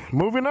right,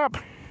 moving up.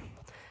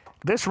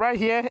 This right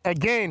here,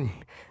 again,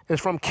 is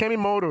from Kemi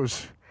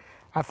Motors.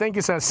 I think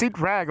it's a seat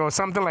rag or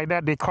something like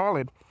that they call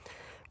it.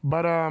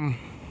 But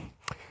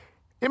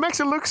it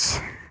makes it looks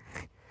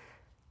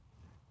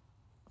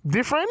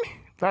different.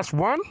 That's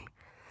one.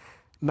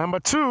 Number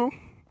 2,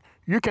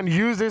 you can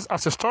use this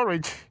as a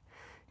storage.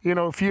 You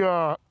know, if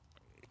you're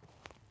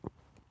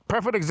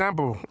perfect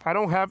example, I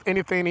don't have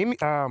anything in.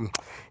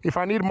 If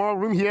I need more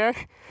room here,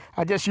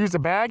 I just use the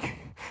bag.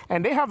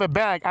 And they have a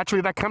bag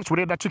actually that comes with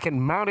it that you can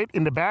mount it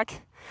in the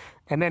back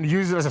and then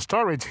use it as a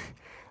storage.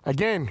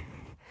 Again,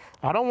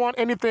 I don't want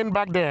anything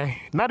back there,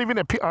 not even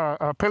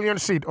a pillion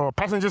seat or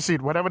passenger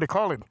seat, whatever they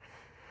call it,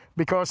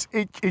 because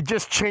it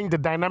just changed the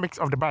dynamics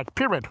of the bike,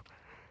 period.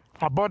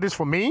 I bought this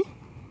for me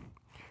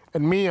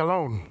and me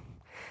alone.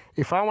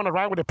 If I want to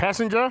ride with a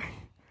passenger,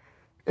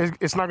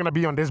 it's not going to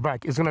be on this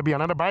bike. It's going to be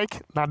another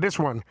bike, not this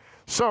one.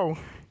 So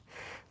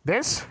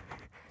this,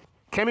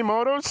 Kemi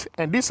Motors,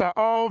 and these are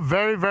all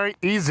very, very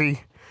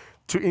easy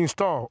to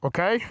install,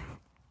 okay?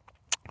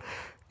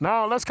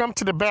 Now let's come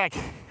to the back.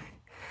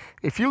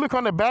 If you look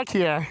on the back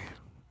here,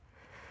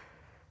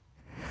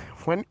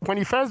 when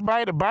you first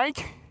buy the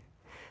bike,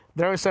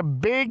 there is a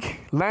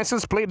big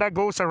license plate that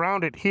goes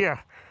around it here.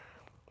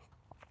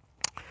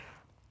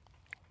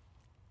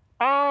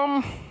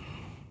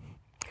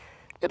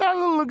 It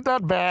doesn't look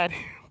that bad,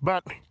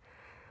 but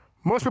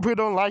most people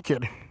don't like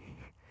it.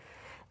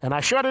 And I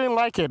sure didn't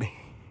like it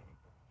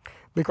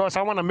because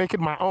I want to make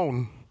it my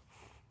own.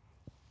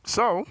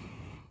 So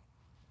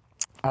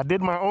I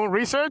did my own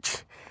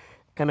research,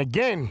 and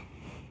again,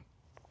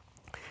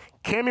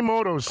 Kemi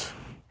Motors,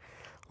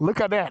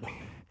 look at that.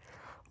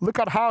 Look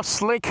at how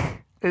slick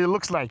it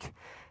looks like.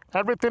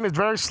 Everything is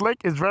very slick,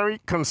 it's very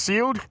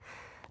concealed,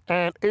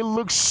 and it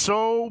looks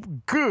so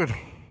good.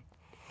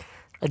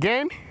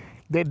 Again,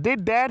 they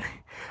did that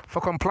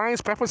for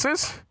compliance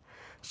purposes,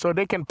 so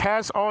they can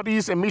pass all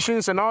these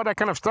emissions and all that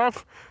kind of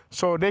stuff,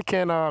 so they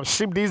can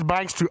ship these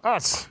bikes to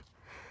us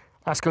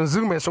as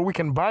consumers so we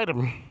can buy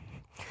them.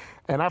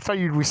 And after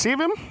you receive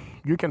them,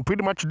 you can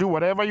pretty much do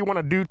whatever you want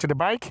to do to the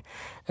bike,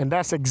 and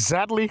that's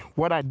exactly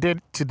what I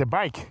did to the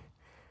bike.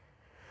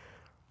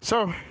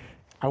 So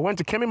I went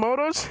to Kemi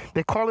Motors.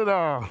 They call it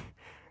a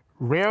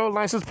rail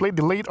license plate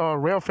delete or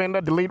rail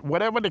fender delete,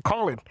 whatever they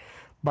call it.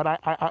 But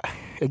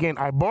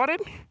I bought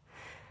it,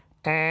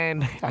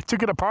 and I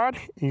took it apart,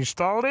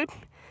 installed it,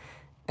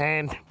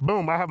 and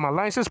boom, I have my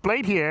license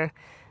plate here,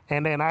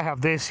 and then I have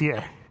this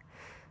here.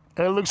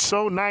 It looks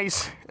so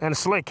nice and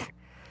slick.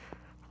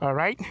 All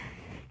right.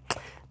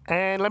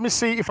 And let me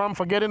see if I'm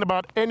forgetting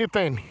about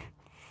anything.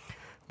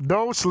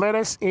 Those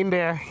letters in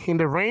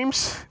the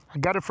rims, I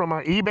got it from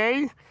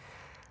eBay.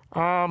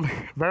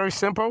 Very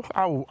simple.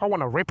 I want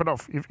to rip it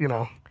off,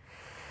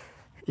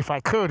 if I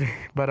could.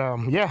 But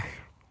yeah.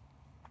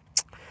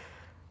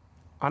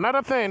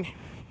 Another thing,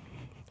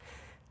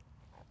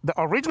 the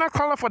original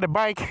color for the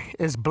bike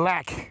is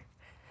black.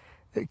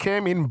 It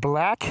came in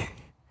black,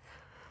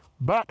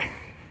 but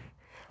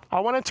I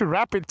wanted to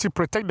wrap it to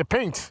protect the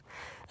paint,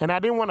 and I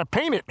didn't want to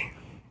paint it.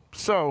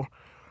 So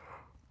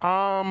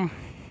I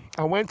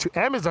went to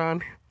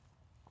Amazon,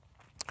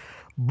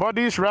 bought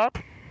this wrap,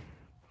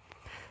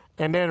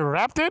 and then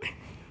wrapped it.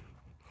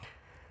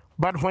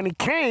 But when it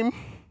came,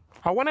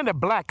 I wanted a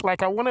black,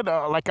 like I wanted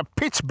like a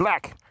pitch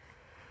black.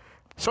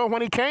 So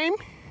when it came,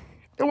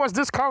 it was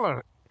this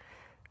color.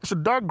 It's a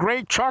dark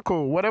gray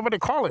charcoal, whatever they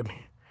call it.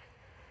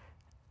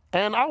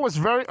 And I was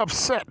very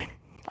upset.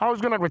 I was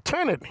gonna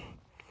return it.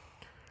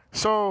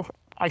 So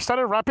I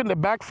started wrapping the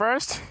back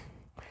first.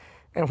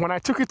 And when I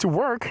took it to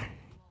work,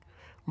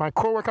 my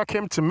coworker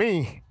came to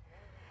me.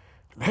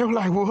 They were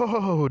like,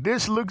 whoa,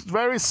 this looks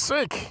very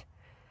sick.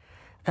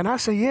 And I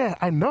said, yeah,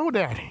 I know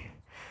that.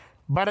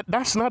 But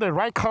that's not the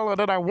right color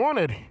that I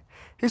wanted.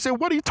 He said,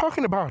 what are you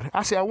talking about?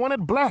 I said, I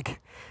wanted black.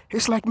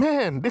 He's like,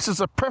 man, this is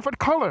a perfect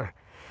color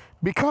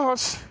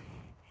because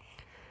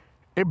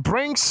it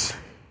brings,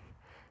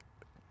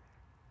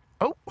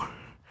 oh,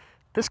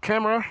 this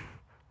camera,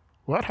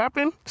 what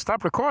happened?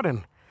 Stop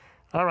recording.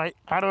 All right,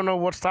 I don't know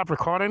what stop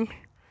recording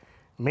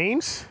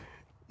means.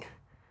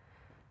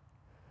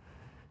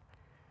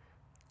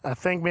 I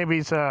think maybe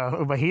it's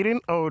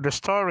overheating. Oh, the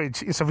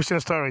storage,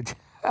 insufficient storage.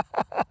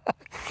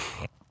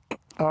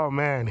 Oh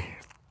man,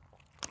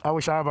 I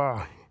wish I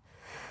have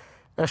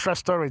extra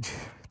storage.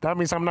 That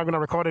means I'm not gonna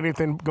record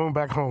anything going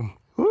back home.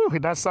 Woo,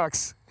 that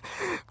sucks.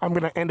 I'm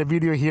gonna end the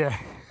video here.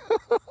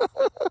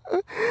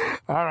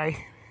 All right,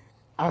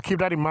 I'll keep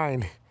that in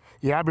mind.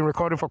 Yeah, I've been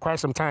recording for quite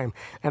some time,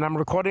 and I'm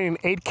recording in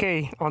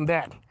 8K on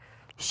that.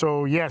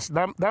 So yes,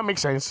 that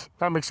makes sense.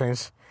 That makes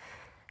sense.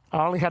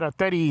 I only had a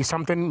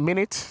 30-something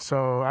minutes,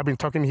 so I've been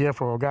talking here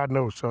for God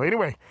knows. So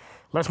anyway,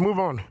 let's move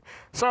on.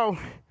 So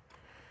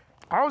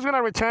I was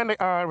gonna return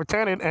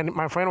it, and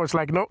my friend was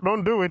like, "No,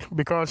 don't do it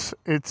because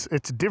it's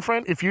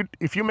different. If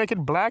you make it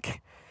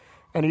black,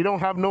 and you don't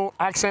have no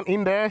accent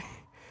in there,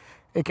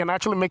 it can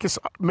actually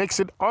makes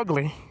it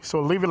ugly. So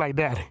leave it like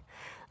that."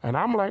 And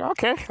I'm like,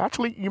 okay,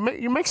 actually,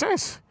 you make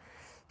sense.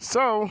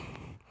 So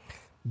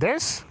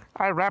this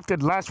I wrapped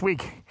it last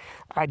week.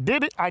 I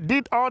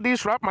did all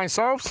these wrap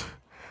myself,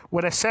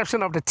 with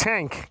exception of the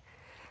tank.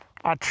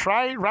 I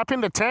tried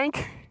wrapping the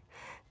tank.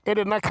 It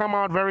did not come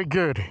out very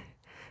good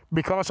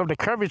because of the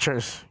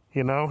curvatures,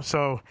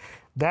 So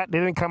that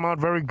didn't come out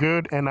very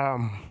good, and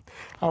I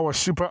was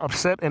super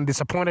upset and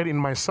disappointed in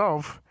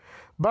myself.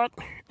 But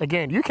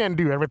again, you can't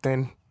do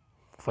everything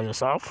for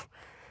yourself.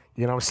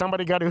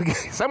 Somebody got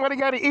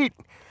to eat.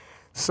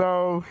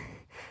 So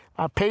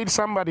I paid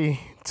somebody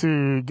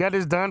to get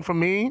this done for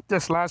me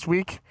just last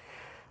week.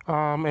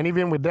 And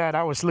even with that,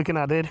 I was looking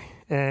at it,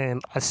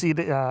 and I see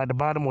the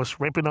bottom was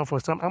ripping off or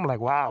something. I'm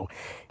like, wow,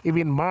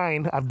 even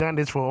mine, I've done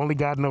this for only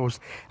God knows.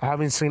 I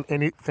haven't seen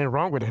anything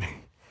wrong with it.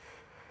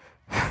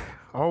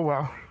 Oh,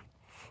 well,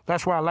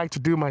 that's why I like to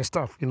do my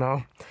stuff,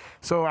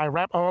 So I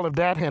wrap all of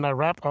that, and I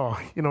wrap,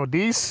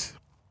 these.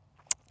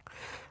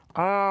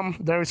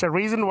 There is a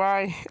reason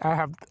why I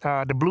have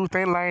the blue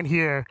thin line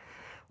here,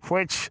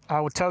 which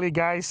I will tell you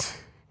guys,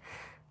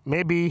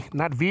 maybe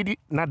not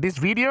this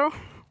video.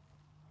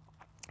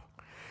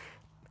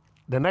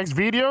 The next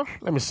video,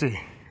 let me see.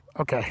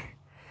 Okay.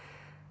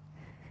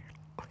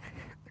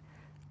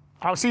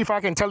 I'll see if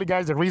I can tell you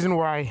guys the reason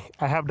why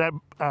I have that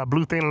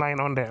blue thin line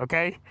on there,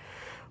 okay?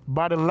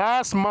 But the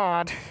last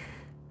mod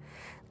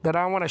that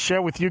I want to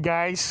share with you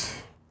guys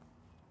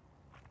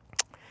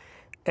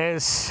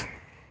is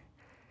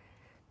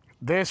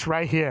this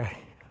right here.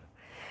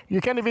 You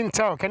can't even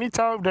tell. Can you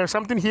tell if there's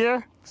something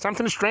here?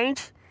 Something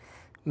strange?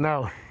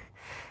 No.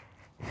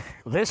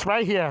 This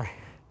right here.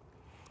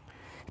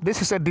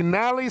 This is a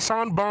Denali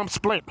sound bomb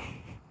split.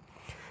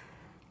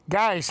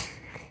 Guys,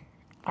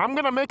 I'm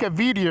going to make a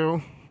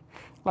video.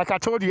 Like I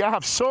told you, I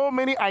have so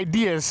many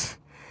ideas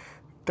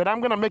that I'm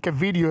going to make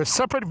a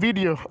separate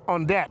video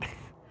on that.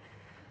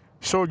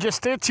 So just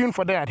stay tuned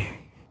for that.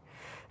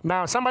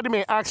 Now, somebody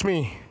may ask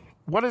me,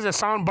 what is a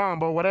sound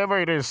bomb or whatever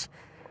it is?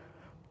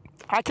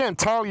 I can't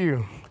tell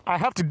you. I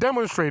have to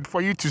demonstrate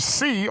for you to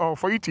see or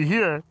for you to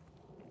hear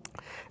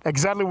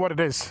exactly what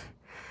it is.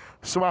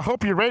 So I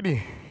hope you're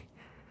ready.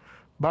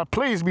 But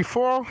please,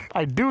 before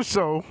I do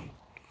so,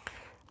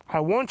 I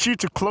want you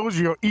to close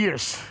your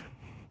ears.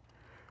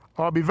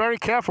 Or be very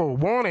careful.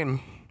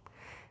 Warning,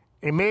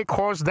 it may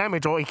cause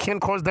damage or it can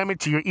cause damage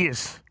to your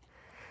ears.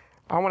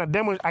 I want to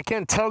demonstrate. I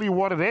can't tell you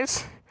what it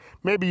is.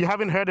 Maybe you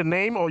haven't heard the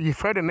name, or you've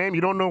heard the name,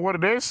 you don't know what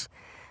it is.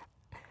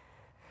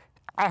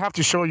 I have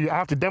to show you. I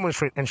have to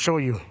demonstrate and show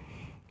you.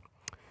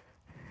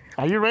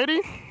 Are you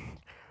ready?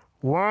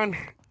 1,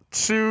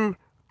 2,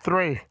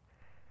 3.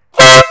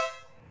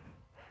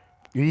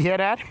 You hear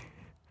that?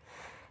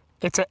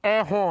 It's an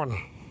air horn.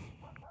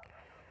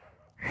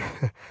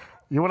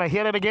 You want to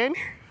hear that again?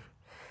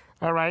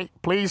 All right,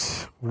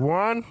 please.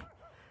 1,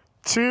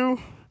 2,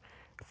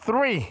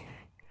 3.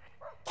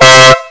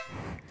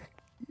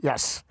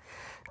 Yes,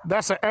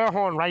 that's an air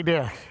horn right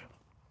there.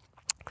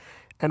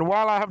 And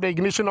while I have the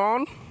ignition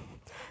on,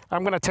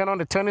 I'm going to turn on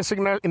the turning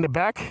signal in the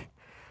back.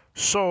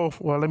 So,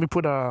 well, let me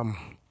put the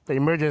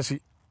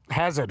emergency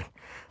hazard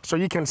so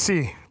you can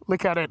see.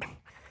 Look at it.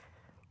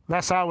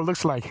 That's how it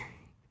looks like.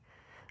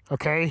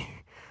 Okay.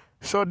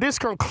 So this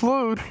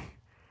concludes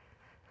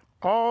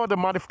all the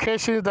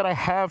modifications that I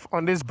have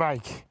on this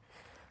bike.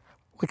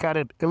 Look at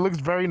it. It looks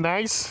very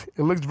nice.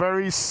 It looks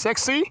very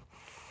sexy.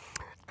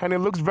 And it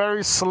looks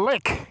very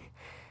slick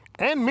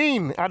and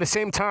mean at the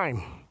same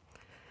time.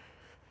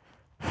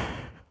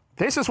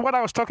 This is what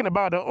I was talking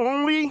about. The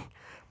only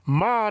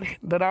mod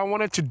that I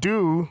wanted to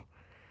do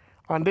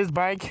on this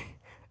bike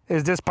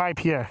is this pipe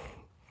here.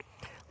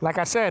 Like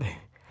I said,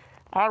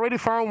 I already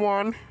found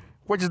one,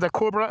 which is the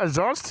Cobra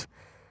exhaust.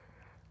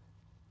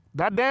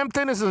 That damn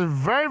thing is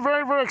very,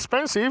 very, very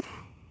expensive.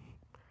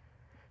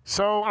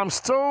 So I'm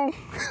still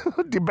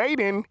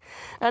debating,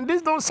 and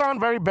this don't sound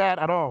very bad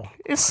at all.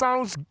 It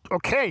sounds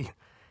okay.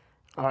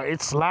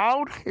 It's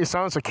loud. It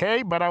sounds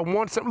okay, but I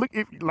want some.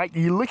 Like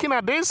you're looking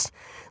at this.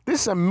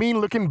 This is a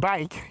mean-looking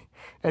bike,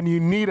 and you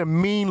need a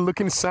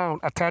mean-looking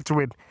sound attached to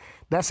it.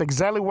 That's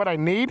exactly what I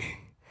need,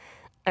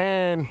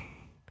 and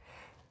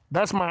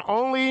that's my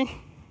only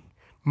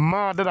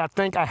mod that I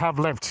think I have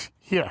left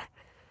here.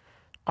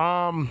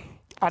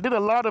 I did a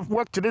lot of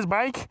work to this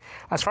bike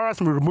as far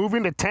as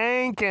removing the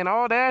tank and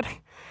all that.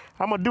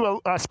 I'm going to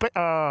do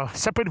a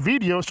separate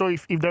video. So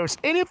if there's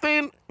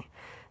anything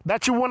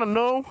that you want to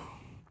know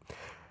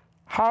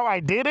how I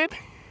did it,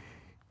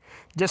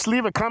 just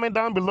leave a comment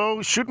down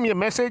below. Shoot me a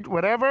message,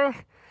 whatever.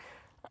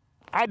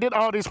 I did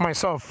all this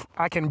myself.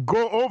 I can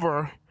go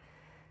over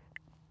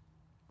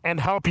and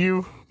help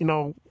you,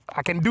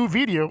 I can do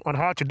video on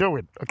how to do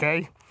it,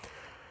 okay?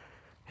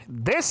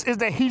 This is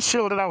the heat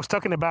shield that I was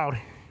talking about.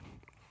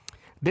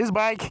 This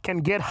bike can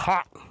get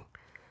hot.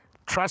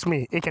 Trust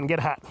me, it can get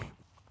hot.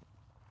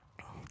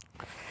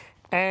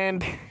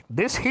 And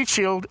this heat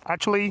shield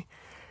actually,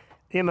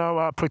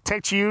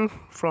 protects you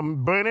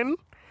from burning.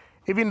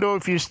 Even though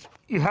if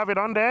you have it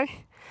on there,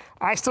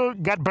 I still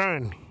get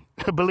burned,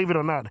 believe it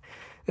or not.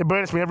 It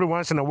burns me every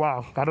once in a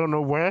while. I don't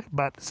know where,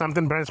 but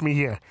something burns me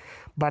here.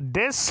 But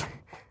this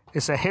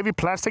is a heavy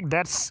plastic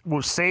that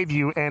will save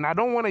you. And I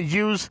don't want to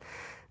use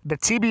the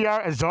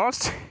TBR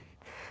exhaust,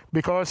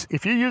 because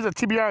if you use the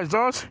TBR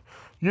exhaust,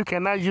 you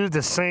cannot use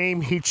the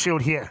same heat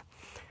shield here.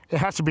 It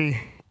has to be,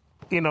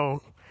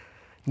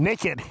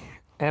 naked.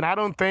 And I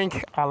don't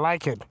think I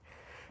like it.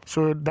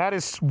 So that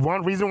is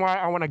one reason why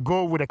I want to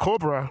go with a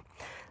Cobra.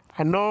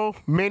 I know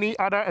many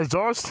other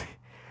exhausts,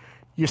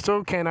 you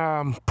still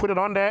can put it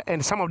on there,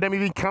 and some of them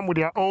even come with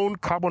their own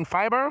carbon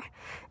fiber,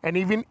 and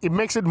even it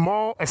makes it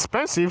more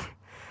expensive.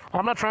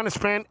 I'm not trying to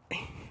spend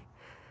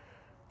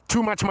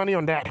too much money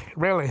on that,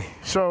 really.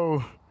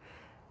 So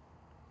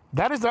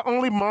that is the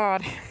only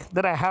mod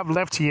that I have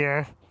left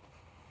here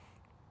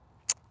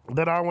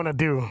that I want to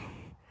do.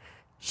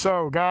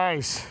 So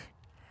guys,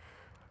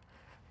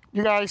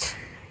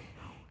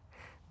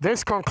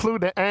 this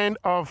concludes the end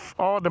of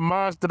all the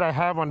mods that I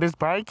have on this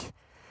bike.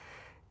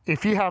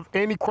 If you have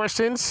any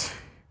questions,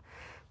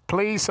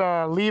 please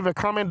leave a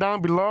comment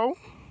down below,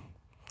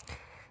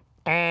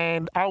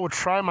 and I will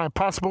try my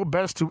possible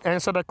best to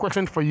answer that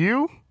question for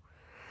you.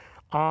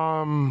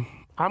 I'm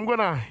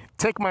gonna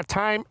take my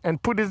time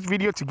and put this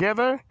video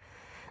together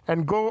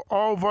and go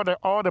over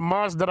all the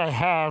mods that I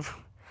have,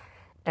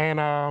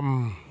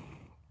 and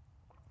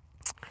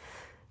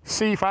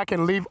see if I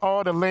can leave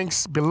all the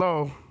links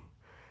below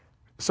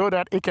so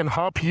that it can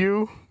help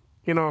you,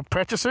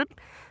 purchase it.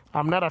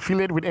 I'm not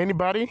affiliated with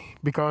anybody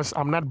because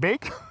I'm not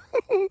big.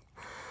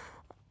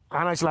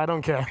 Honestly, I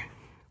don't care.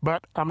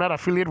 But I'm not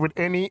affiliated with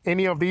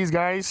any of these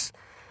guys.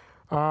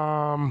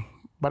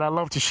 But I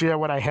love to share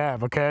what I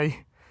have,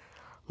 okay?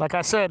 Like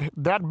I said,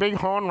 that big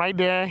horn right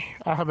there,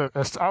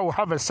 I will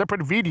have a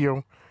separate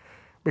video,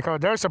 because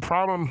there's a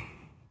problem,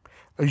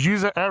 a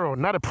user error,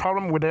 not a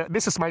problem with it.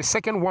 This is my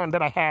second one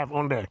that I have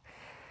on there.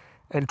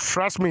 And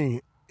trust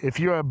me, if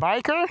you're a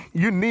biker,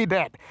 you need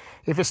that.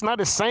 If it's not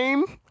the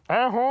same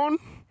air horn,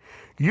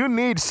 you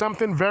need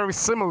something very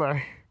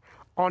similar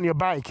on your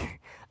bike.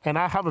 And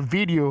I have a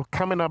video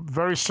coming up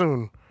very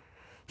soon.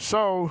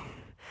 So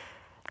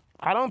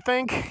I don't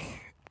think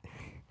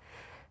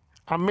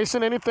I'm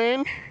missing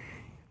anything.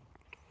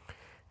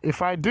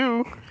 If I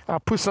do, I'll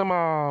put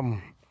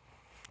some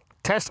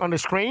tests on the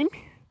screen.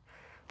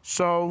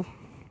 So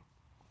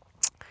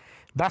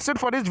that's it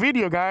for this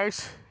video,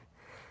 guys.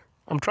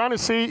 I'm trying to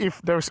see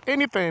if there's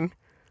anything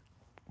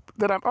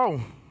that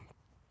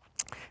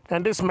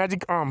and this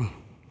magic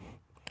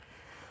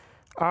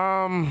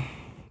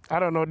I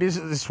don't know, this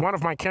is one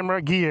of my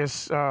camera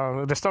gears,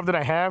 the stuff that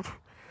I have.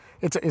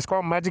 It's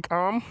called magic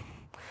arm,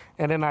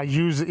 and then I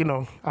use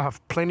I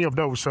have plenty of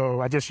those,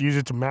 so I just use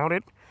it to mount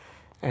it,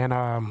 and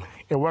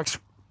it works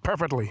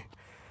perfectly.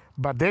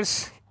 But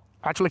this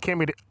actually came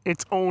with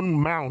its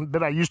own mount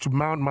that I used to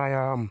mount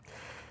my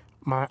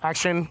my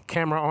action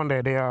camera on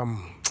there.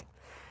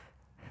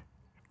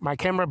 My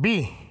camera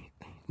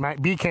my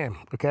B cam,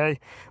 okay?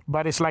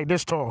 But it's like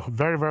this tall,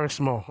 very, very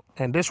small.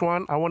 And this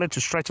one, I wanted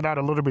to stretch it out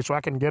a little bit so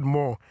I can get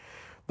more.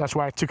 That's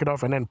why I took it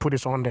off and then put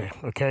it on there,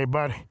 okay?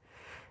 But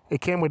it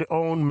came with its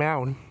own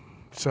mount.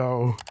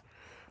 So,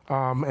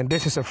 and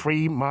this is a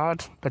free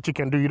mod that you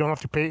can do. You don't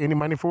have to pay any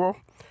money for.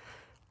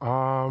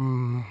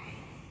 Other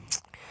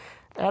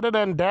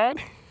than that,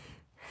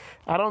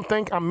 I don't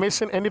think I'm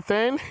missing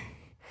anything.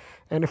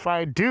 And if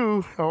I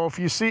do, or if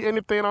you see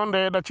anything on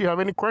there that you have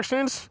any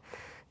questions,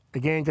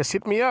 again, just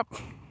hit me up,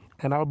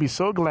 and I'll be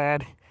so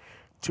glad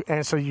to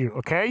answer you,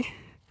 okay?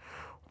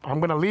 I'm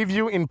going to leave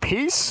you in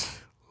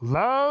peace,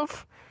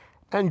 love,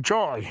 and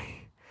joy.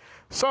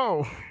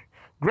 So,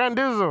 Grand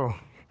Diesel,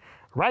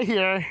 right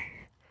here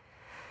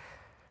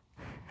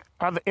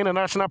at the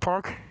International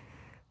Park,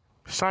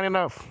 signing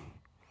off.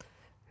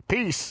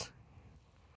 Peace.